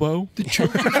people's elbow.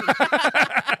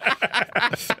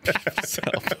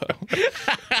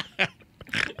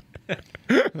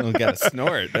 Oh, got a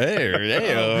snort. Hey.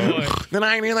 Then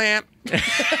I knew that.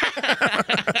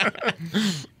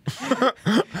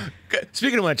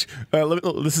 Speaking of which,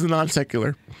 this is non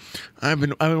secular. I've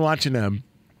been watching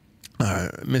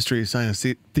Mystery Science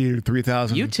Theater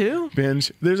 3000. You too?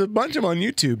 Binge. There's a bunch of them on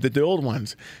YouTube, the old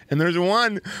ones, and there's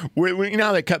one where you know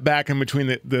how they cut back in between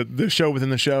the show within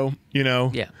the show. You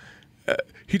know. Yeah.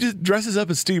 He just dresses up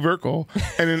as Steve Urkel,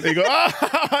 and then they go,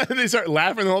 oh, and they start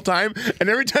laughing the whole time. And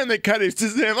every time they cut, it's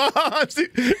just him. Oh,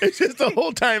 it's just the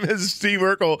whole time as Steve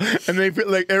Urkel, and they feel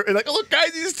like, oh, look,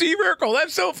 guys, he's Steve Urkel.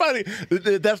 That's so funny.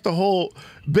 That's the whole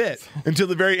bit until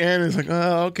the very end. It's like,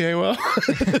 oh, okay, well,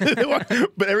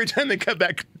 but every time they cut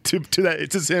back to that,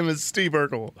 it's just him as Steve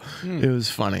Urkel. It was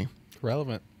funny.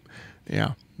 Relevant.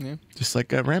 Yeah. Just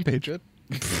like Rampage. Good.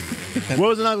 What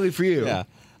was an ugly for you? Yeah.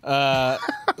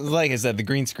 Like I said, the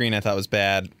green screen I thought was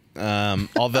bad.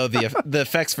 Although the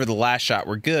effects for the last shot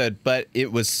were good, but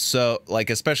it was so like,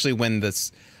 especially when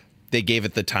they gave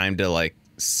it the time to like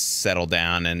settle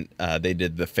down, and they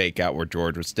did the fake out where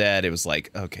George was dead. It was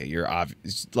like, okay, you're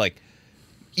obvious, like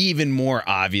even more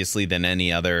obviously than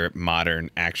any other modern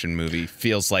action movie.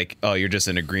 Feels like, oh, you're just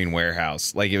in a green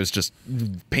warehouse. Like it was just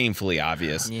painfully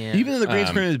obvious. Yeah. Even though the green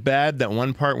screen is bad, that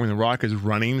one part when the Rock is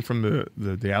running from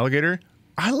the alligator,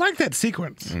 I like that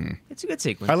sequence. It's a good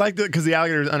sequence. I like that because the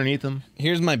alligator is underneath him.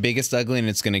 Here's my biggest ugly, and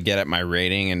it's going to get at my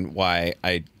rating and why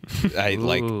I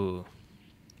like. Ooh.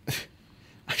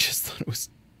 I just thought it was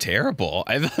terrible.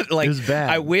 I thought, like, It was bad.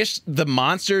 I wish the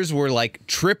monsters were like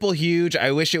triple huge.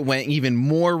 I wish it went even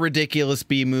more ridiculous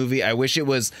B movie. I wish it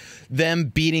was them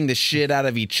beating the shit out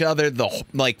of each other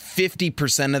like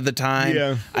 50% of the time.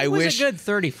 Yeah. I It was wish a good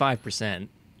 35%.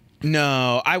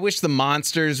 No, I wish the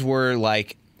monsters were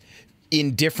like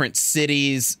in different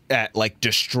cities, like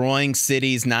destroying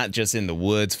cities, not just in the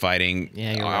woods fighting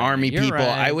Yeah, you're right. army You're people. right.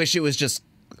 I wish it was just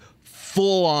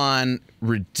full on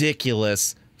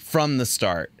ridiculous from the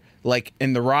start. Like,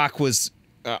 and The Rock was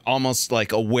almost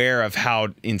like aware of how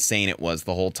insane it was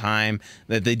the whole time,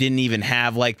 that they didn't even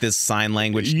have like this sign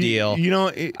language deal. You know,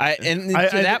 To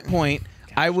that point,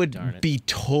 I would darn it. be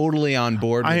totally on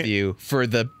board with you for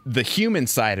the human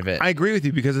side of it. I agree with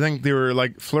you because I think they were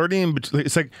like flirting, but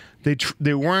it's like they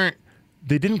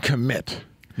didn't commit.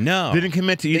 No, They didn't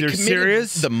commit to They either committed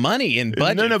serious. the money and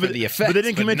budget for but the effects, but they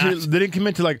didn't commit to. They didn't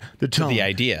commit to like the tone, the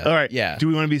idea. All right, Yeah. Do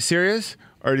we want to be serious,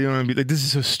 or do you want to be like, this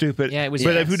is so stupid? Yeah, it was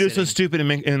But if we do so sitting. stupid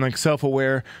and like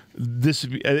self-aware, this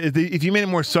would be. If you made it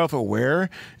more self-aware,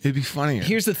 it'd be funnier.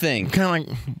 Here's the thing, kind of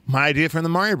like my idea from the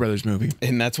Mario Brothers movie.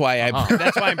 and that's why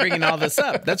I'm bringing all this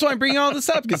up. That's why I'm bringing all this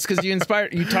up, because you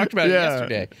talked about it Yeah.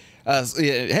 yesterday.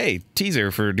 Hey,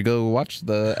 teaser to go watch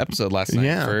the episode last night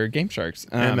Yeah. for Game Sharks.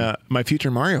 And my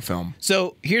future Mario film.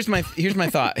 So here's my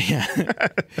thought. Yeah,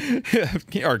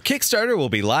 our Kickstarter will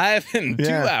be live in 2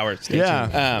 hours. Stay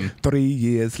tuned. 3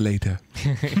 years later.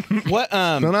 What?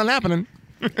 Still not happening.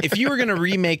 If you were going to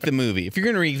remake the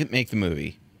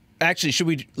movie, actually, should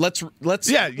we let's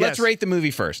yes. rate the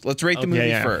movie first. Let's rate the movie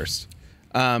yeah. first,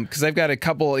 because I've got a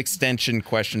couple extension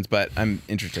questions, but I'm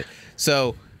interested.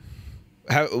 So,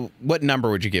 what number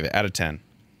would you give it out of 10?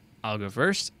 I'll go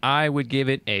first. I would give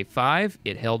it a 5.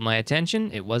 It held my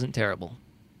attention. It wasn't terrible.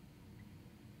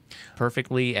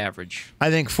 Perfectly average. I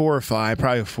think 4 or 5,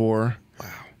 probably 4.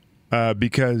 Wow.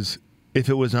 Because if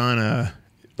it was on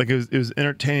it was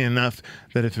entertaining enough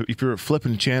that if you were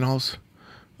flipping channels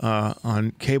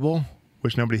on cable,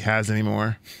 which nobody has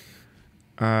anymore,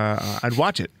 I'd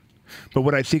watch it. But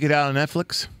would I seek it out on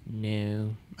Netflix?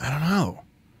 No. I don't know.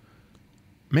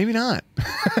 Maybe not.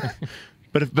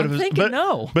 But if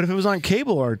it was on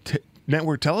cable or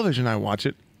network television, I watch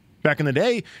it. Back in the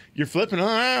day, you're flipping.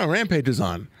 Rampage is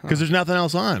on because there's nothing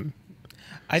else on.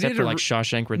 Except for like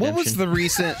Shawshank Redemption. What was the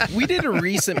recent? We did a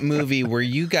recent movie where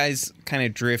you guys kind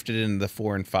of drifted into the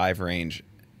 4 and 5 range,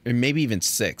 or maybe even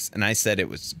 6, and I said it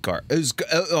was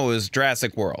it was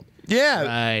Jurassic World. Yeah,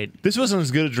 Right. This wasn't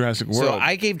as good as Jurassic World. So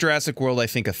I gave Jurassic World, I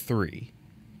think, a 3.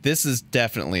 This is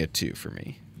definitely a 2 for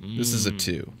me. This is a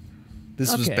 2.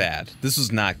 This was Okay. bad. This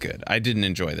was not good. I didn't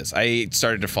enjoy this. I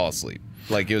started to fall asleep.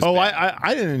 Like it was. Oh, bad.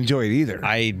 I didn't enjoy it either.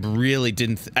 I really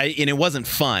didn't, and it wasn't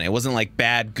fun. It wasn't like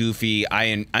bad, goofy.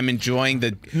 I'm enjoying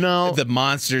the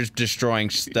monsters destroying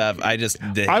stuff. I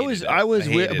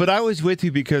was with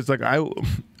you because like I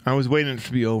was waiting for it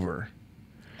to be over.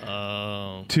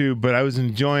 Oh. Too, but I was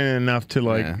enjoying it enough to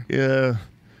like, yeah,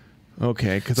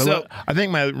 okay. Because I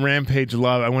think my Rampage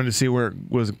love. I wanted to see where it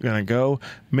was gonna go.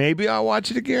 Maybe I'll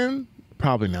watch it again.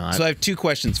 Probably not. So I have two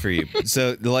questions for you.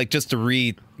 So like just to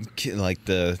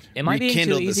Am I being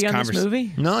too easy on this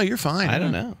movie? No, you're fine. I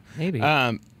don't know. Maybe.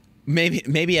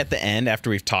 Maybe at the end after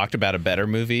we've talked about a better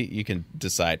movie, you can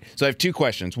decide. So I have two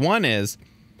questions. One is,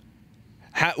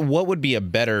 what would be a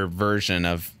better version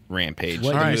of Rampage?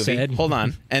 What the you movie? said. Hold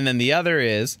on. And then the other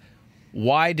is,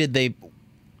 why is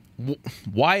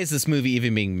this movie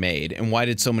even being made, and why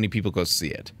did so many people go see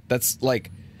it? That's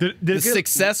like. The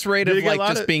success rate of like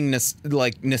just being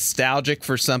nostalgic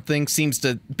for something seems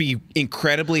to be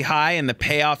incredibly high, and the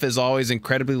payoff is always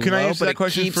incredibly low. I answer but that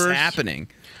question keeps first? happening.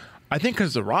 I think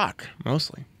because The Rock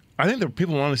mostly. I think that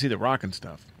people want to see The Rock and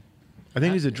stuff. I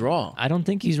think he's a draw. I don't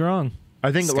think he's wrong.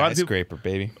 I think a lot of people. Skyscraper,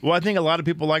 baby. Well, I think a lot of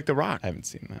people like The Rock. I haven't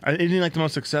seen that. Isn't he like the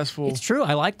most successful It's true.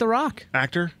 I like The Rock.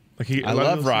 actor? Like I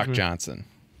love Rock Johnson.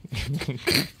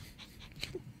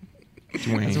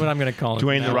 Dwayne. That's what I'm going to call him.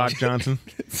 Dwayne The Rock Johnson.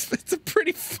 It's a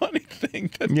pretty funny thing.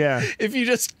 That Yeah. If you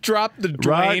just drop the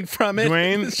Dwayne from it,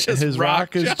 Dwayne, it's just his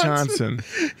Rock is Johnson.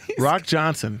 Rock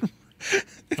Johnson.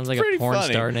 Sounds like a pretty porn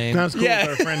funny. star name. Sounds cool Yeah.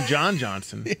 with our friend John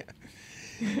Johnson.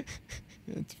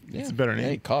 It's a better Hey,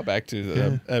 name. call back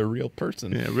to a real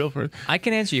person. Yeah, real person. I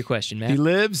can answer your question, He Matt.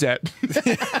 lives at.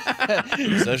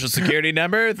 Social security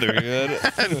number.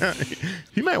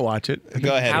 He might watch it.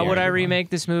 Go ahead. How would I Aaron. remake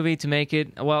this movie to make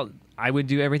it? Well, I would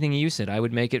do everything you said. I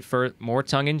would make it for more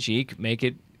tongue-in-cheek, make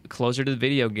it closer to the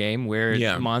video game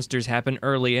where monsters happen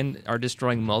early and are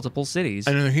destroying multiple cities.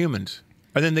 And they're humans.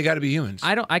 I think they got to be humans.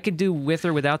 I could do with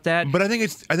or without that. But I think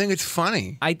it's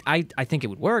funny. I think it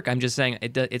would work. I'm just saying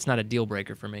it's not a deal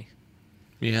breaker for me.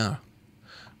 Yeah,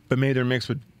 but maybe they're mixed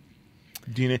with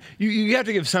DNA. You have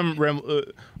to give some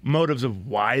motives of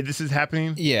why this is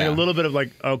happening. Yeah, like a little bit of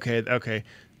like, okay,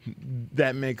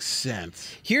 that makes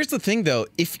sense. Here's the thing, though.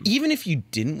 Even if you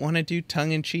didn't want to do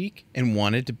tongue in cheek and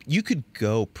wanted to, you could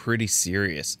go pretty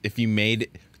serious if you made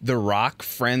The Rock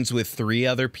friends with 3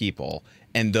 other people,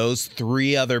 and those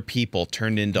 3 other people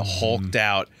turned into hulked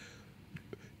out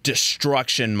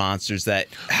destruction monsters.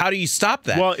 How do you stop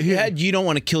that? Well, you don't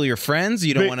want to kill your friends.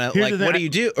 You don't want to what do you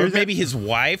do? Or maybe his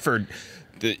wife or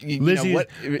Lizzie.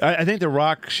 I think The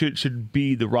Rock should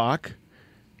be The Rock.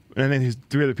 And then his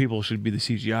 3 other people should be the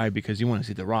CGI because you want to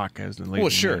see The Rock as the lead. Well,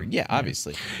 sure, yeah,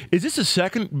 obviously. Is this the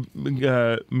second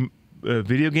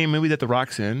video game movie that The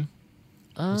Rock's in?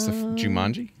 What's the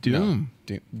Jumanji? Doom.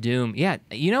 No. Doom. Yeah,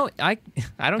 I don't care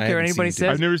what haven't anybody seen Doom. says.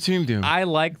 I've never seen Doom. I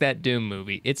like that Doom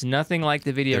movie. It's nothing like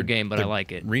the video game, but I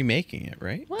like it. Remaking it,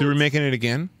 right? They're remaking it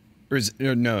again? Or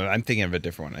no, I'm thinking of a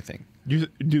different one. I think Duke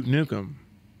Nukem,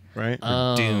 right?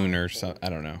 Oh. Dune or something. I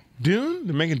don't know. Dune?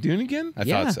 They're making Dune again? I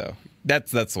Yeah. thought so.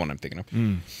 That's the one I'm thinking of.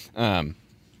 That'd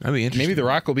be interesting. Maybe The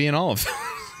Rock will be in all of them.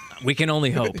 We can only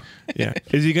hope. Yeah.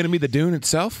 Is he going to be the Dune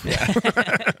itself? Yeah.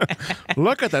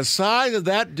 Look at the size of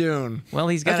that Dune. Well,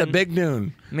 he's got That's a big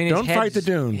Dune. I mean, his Don't fight the head's-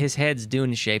 Dune. His head's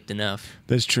Dune shaped enough.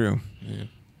 That's true.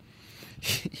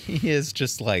 He is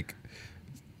just like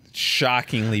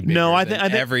shockingly bigger No, I than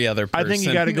think every other person I think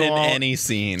you got to go in all, any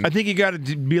scene. I think you got to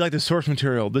be like the source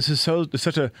material. This is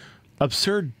such a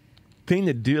absurd thing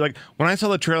to do. Like when I saw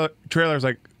the trailer, I was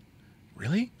like,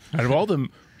 really? Out of all the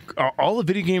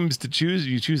video games to choose,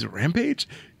 you choose Rampage?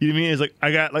 You know what I mean? It's like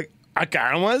I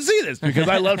kind of want to see this because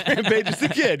I loved Rampage as a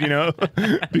kid,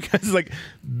 because like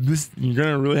this, you're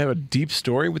gonna really have a deep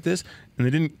story with this, and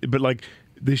they didn't. But like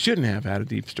they shouldn't have had a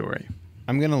deep story.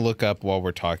 I'm gonna look up while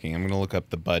we're talking. I'm gonna look up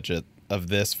the budget of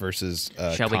this versus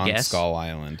Shall we Kong guess? Skull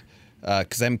Island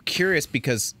because I'm curious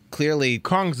because clearly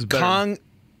Kong's better. Kong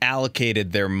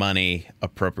allocated their money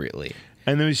appropriately.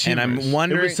 And it was humorous. And I'm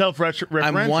wondering, it was self-referential.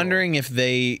 I'm wondering if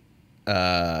they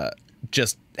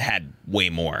just had way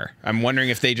more. I'm wondering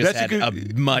if they just had a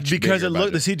much because bigger it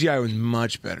looked, the budget. CGI was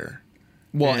much better.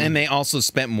 Well, and they also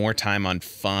spent more time on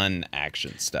fun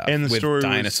action stuff And the with story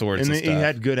dinosaurs was, and and stuff. he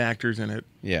had good actors in it.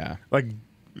 Yeah. Like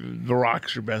The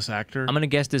Rock's your best actor. I'm going to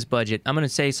guess this budget. I'm going to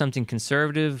say something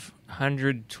conservative,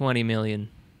 $120 million.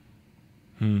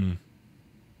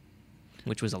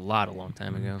 Which was a long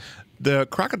time ago. The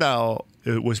crocodile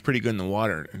was pretty good in the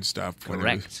water and stuff.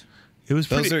 Correct. It was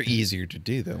pretty. Those are easier to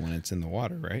do though when it's in the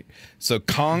water, right? So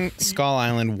Kong Skull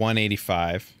Island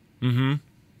 185.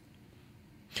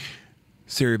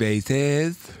 Survey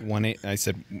says I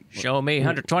said Show me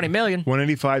 $120 million.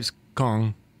 185's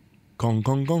Kong. Kong,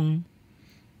 Kong, Kong.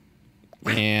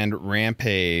 And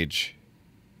Rampage,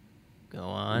 Go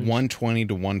on. 120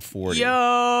 to 140. Yo,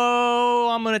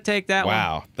 I'm going to take that one.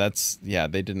 Wow,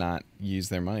 they did not use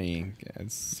their money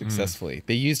successfully.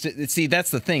 They used it. See, that's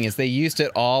the thing is they used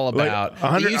it all about. Like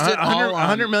 100, they used it all 100, on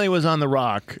 100 million was on The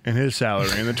Rock and his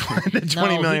salary, and the 20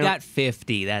 No, million. he got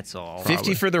 50, that's all.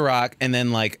 50 for The Rock, and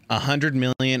then like 100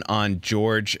 million on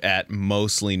George at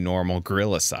mostly normal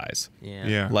gorilla size.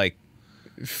 Yeah. Like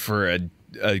for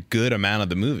a good amount of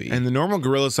the movie. And the normal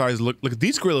gorilla size look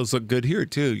these gorillas look good here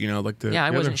too. You know, like the Yeah, I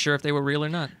the wasn't other- sure if they were real or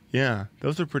not. Yeah,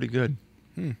 those are pretty good.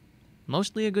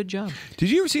 Mostly a good job. Did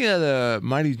you ever see the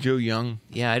Mighty Joe Young?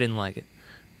 Yeah, I didn't like it.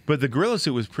 But the gorilla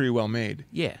suit was pretty well made.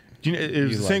 Yeah. Do you know, it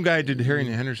was You the same like- guy who did Harry and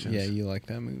the Hendersons. Yeah, you like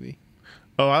that movie.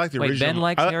 Oh, I like the Wait, original. Ben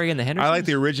likes I, Harry and the I like Hendersons?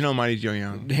 the original Mighty Joe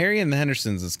Young. Harry and the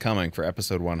Hendersons is coming for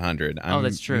episode 100. I'm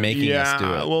that's true. making us do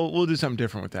Yeah, it. well, we'll do something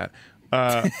different with that.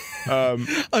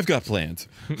 I've got plans.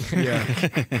 Yeah,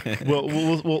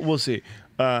 we'll see.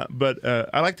 But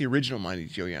I like the original Mighty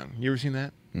Joe Young. You ever seen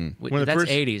that? Wait, One of the that's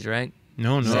first- 80s, right?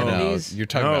 No, no. No, 70s? you're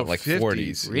talking No, about like 50s.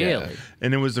 40s. Really? Yeah.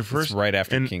 And it was the first right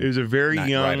after and King- It was a very not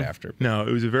young. right after. No,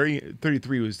 it was a very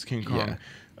 33 was King Kong.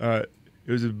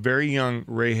 It was a very young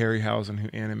Ray Harryhausen who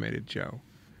animated Joe,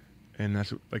 and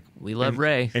that's like We love and-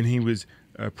 Ray. And he was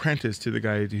apprenticed to the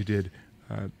guy who did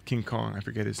King Kong. I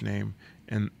forget his name.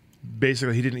 And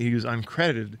basically, he was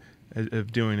uncredited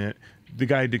of doing it. The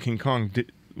guy who did King Kong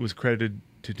was credited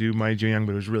to do Mighty Joe Young,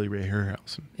 but it was really Ray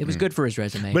Harryhausen. It was good for his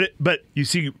resume. But you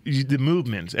see the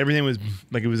movements, everything was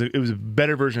like it was a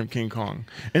better version of King Kong,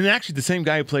 and actually the same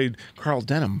guy who played Carl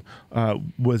Denham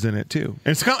was in it too.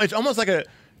 And it's almost like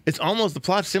it's almost the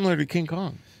plot similar to King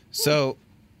Kong. So,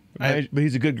 But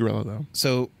he's a good gorilla though.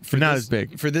 so for Not this, as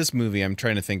big. For this movie, I'm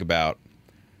trying to think about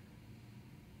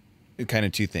kind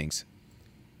of two things.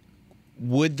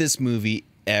 Would this movie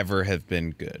ever have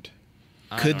been good?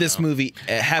 Could this movie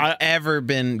have ever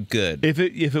been good? If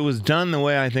it was done the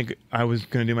way I think I was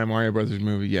going to do my Mario Brothers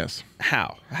movie, yes.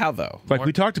 How? How though? Like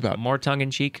we talked about, More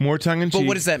tongue-in-cheek? more tongue in cheek. But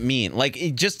what does that mean? Like,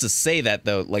 just to say that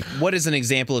though, like, what is an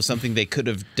example of something they could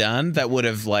have done that would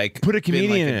have like Put a been, like,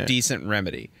 comedian in a it. decent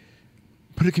remedy?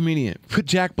 Put a comedian. Put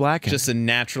Jack Black in. Just a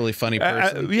naturally funny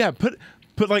person. Yeah, put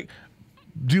like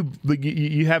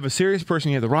you have a serious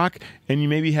person. You have The Rock, and you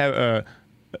maybe have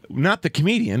not the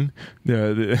comedian,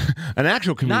 the an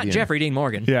actual comedian, Not Jeffrey Dean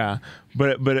Morgan. Yeah,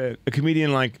 but a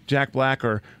comedian like Jack Black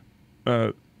or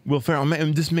Will Ferrell,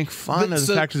 and just make fun But of the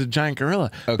so- fact it's a giant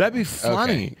gorilla. Okay, That'd be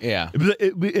funny. okay, yeah.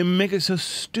 It make it so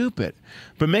stupid,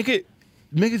 but make it.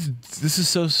 This is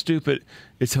so stupid.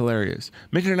 It's hilarious.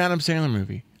 Make it an Adam Sandler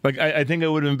movie. Like I think it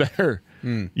would have been better.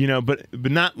 You know, but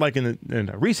not like in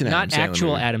a recent Not Adam Sandler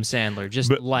actual movie. Adam Sandler, just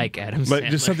But- like Adam Sandler.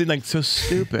 Like just something like so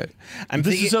stupid. I'm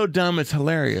This thinking- is so dumb. It's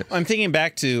hilarious. I'm thinking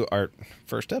back to our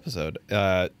first episode.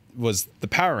 Was the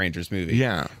Power Rangers movie?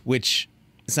 Yeah. Which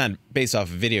it's not based off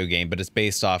a video game, but it's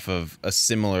based off of a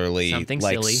similarly Something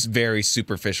like silly. very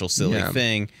superficial, silly Yeah.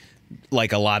 thing,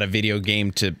 like a lot of video game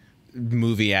to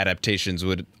movie adaptations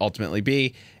would ultimately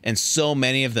be, and so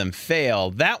many of them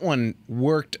fail. That one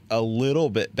worked a little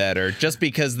bit better just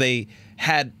because they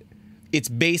had it's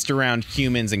based around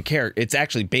humans and character. It's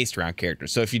actually based around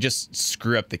characters. So if you just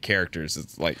screw up the characters,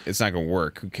 it's like it's not going to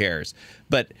work. Who cares?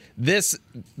 But this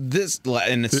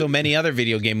and so many other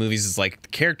video game movies is like the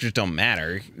characters don't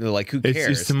matter. They're like who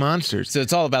cares? It's the monsters. So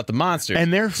it's all about the monsters.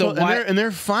 And they're so and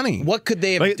they're funny. What could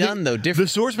they have done though different?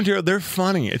 The source material, they're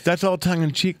funny. That's all tongue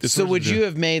in cheek. So would you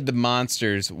have made the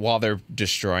monsters while they're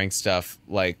destroying stuff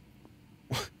like?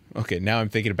 Okay, now I'm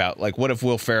thinking about like, what if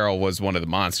Will Ferrell was one of the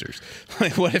monsters?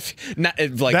 Like, what if not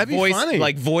like That'd be voice funny.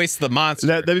 like voice the monster?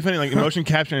 That'd be funny. Like motion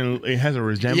capture, and it has a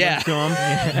resemblance Yeah. to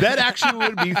him. That actually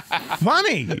would be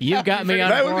funny. You've got me on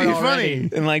That would board be already. funny.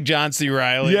 And like John C.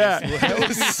 Riley, Yeah.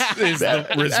 is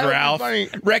That would be Ralph. funny.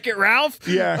 Wreck-It Ralph.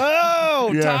 Yeah.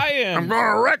 Oh, Yeah. tie-in. I'm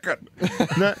gonna wreck it.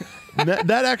 That'd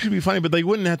actually be funny, but they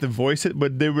wouldn't have to voice it.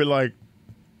 But they were like,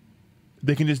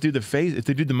 they can just do the face. If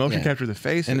they do the motion Yeah. capture, the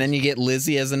face, And then you get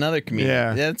Lizzie as another comedian.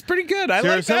 Yeah. That's pretty good. I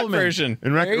Sarah like that Silverman version.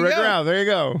 And Wreck There you Wreck-It go. Ralph. There you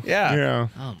go. Yeah. Yeah.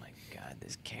 Oh my God,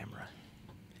 this camera.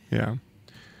 Yeah.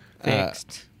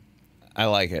 Fixed. I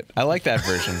like it. I like that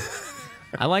version.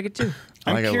 I like it too.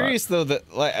 I like it I'm a lot. curious though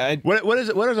that like I What does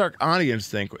our audience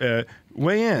think?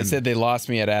 Weigh in. said they lost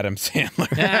me at Adam Sandler.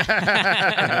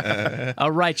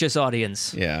 A righteous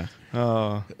audience. Yeah.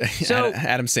 Oh, So-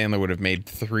 Adam Sandler would have made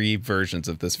 3 versions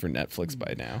of this for Netflix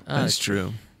by now. that's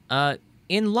true.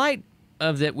 In light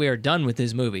of that, we are done with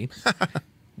this movie.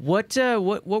 What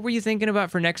were you thinking about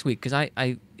for next week? Because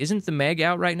I isn't the Meg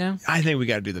out right now? I think we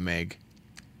got to do the Meg.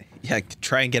 Yeah,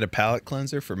 try and get a palate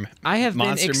cleanser from I have been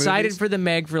monster excited movies. for the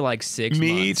Meg for like 6 months.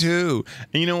 Me too.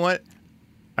 And you know what?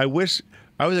 I wish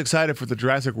I was excited for the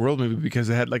Jurassic World movie because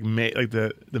it had like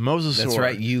the Mosasaur. That's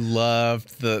right. You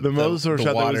loved the Mosasaur the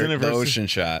shot water, that was in it. the versus- ocean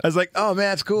shot. I was like, oh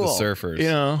man, it's cool. The surfers. You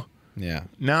know. Yeah.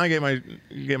 Now I get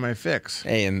my fix.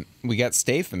 Hey, and we got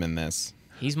Statham in this.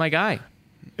 He's my guy.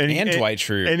 And Dwight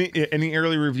Schrute. Any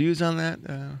early reviews on that?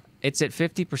 It's at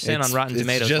 50% on It's- Rotten it's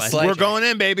Tomatoes. just last like- week. We're going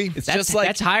in, baby. It's just like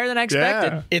that's higher than I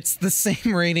expected. Yeah. it's the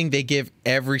same rating they give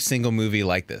every single movie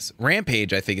like this.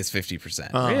 Rampage, I think, is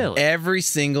 50%. Really? Every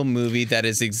single movie that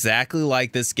is exactly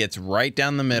like this gets right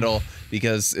down the middle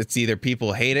because it's either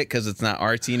people hate it because it's not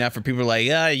artsy enough, or people are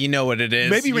like, you know what it is.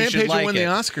 Maybe you Rampage should will like win it. the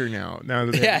Oscar now. Now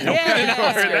that they- Yeah,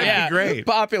 that'd be great.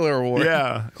 Popular award.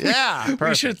 Yeah, yeah.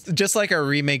 We should, just like our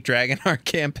Remake Dragonheart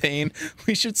campaign,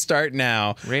 we should start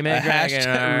now. Remake A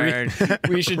hashtag-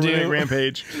 we should Remake do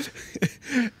Rampage.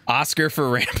 Oscar for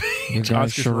Rampage. You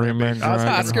guys should remake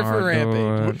Oscar for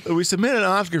Rampage. We submitted an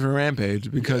Oscar for Rampage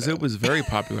because it was very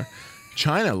popular.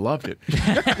 China loved it.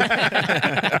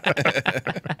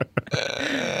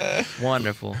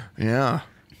 Wonderful. Yeah.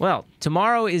 Well,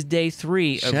 tomorrow is day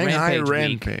 3 of Shanghai Rampage Week.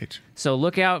 Rampage. So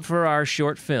look out for our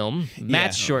short film,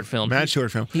 Matt's short film. Matt's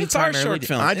short film. He It's our primarily short did-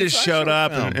 film. I It's just our showed short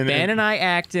up film. and Ben and I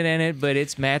acted in it, but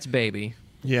it's Matt's baby.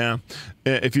 yeah.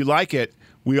 If you like it,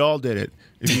 we all did it.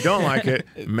 If you don't like it,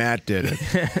 Matt did it.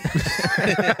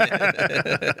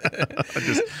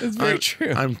 It's very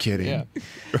true. I'm kidding. Yeah.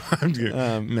 I'm kidding.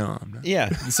 No, I'm not. Yeah,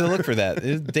 so look for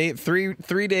that.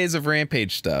 Three days of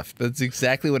Rampage stuff. That's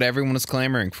exactly what everyone was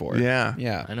clamoring for. Yeah.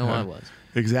 Yeah. I know I was.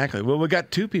 Exactly. Well, we got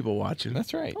 2 people watching.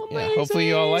 That's right. Yeah. Hopefully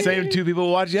you all like Same it. 2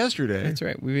 people watched yesterday. That's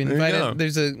right. We've you go. invited.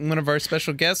 There's one of our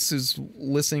special guests who's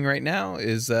listening right now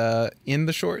is in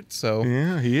the short. So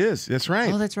Yeah, he is. That's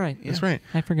right. Oh, that's right. That's right.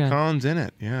 I forgot. Colin's in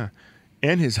it. Yeah,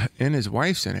 and his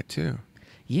wife's in it too.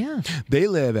 Yeah. They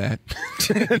live at.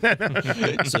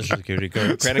 Social Security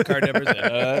card, credit card numbers,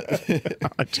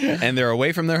 and they're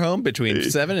away from their home between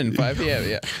 7 and 5 p.m.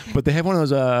 Yeah. But they have one of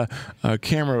those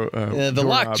camera. The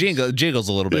lock doorknobs. jiggles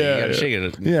a little bit. Yeah, You gotta yeah. shake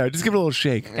it. Yeah, just give it a little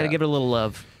shake. Gotta give it a little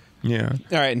love. Yeah.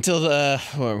 All right. Until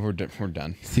we're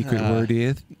done. Secret word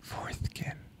is fourth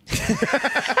again.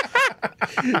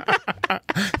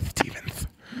 Stevens.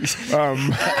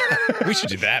 We should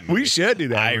do that. Movie. We should do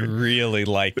that. I really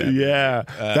like that. Yeah,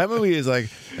 that movie is like.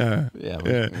 That's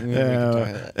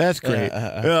great.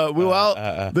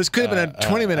 This could have been a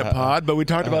 20-minute pod, but we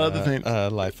talked about other things.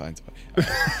 Life finds.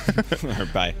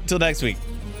 Bye. Till next week.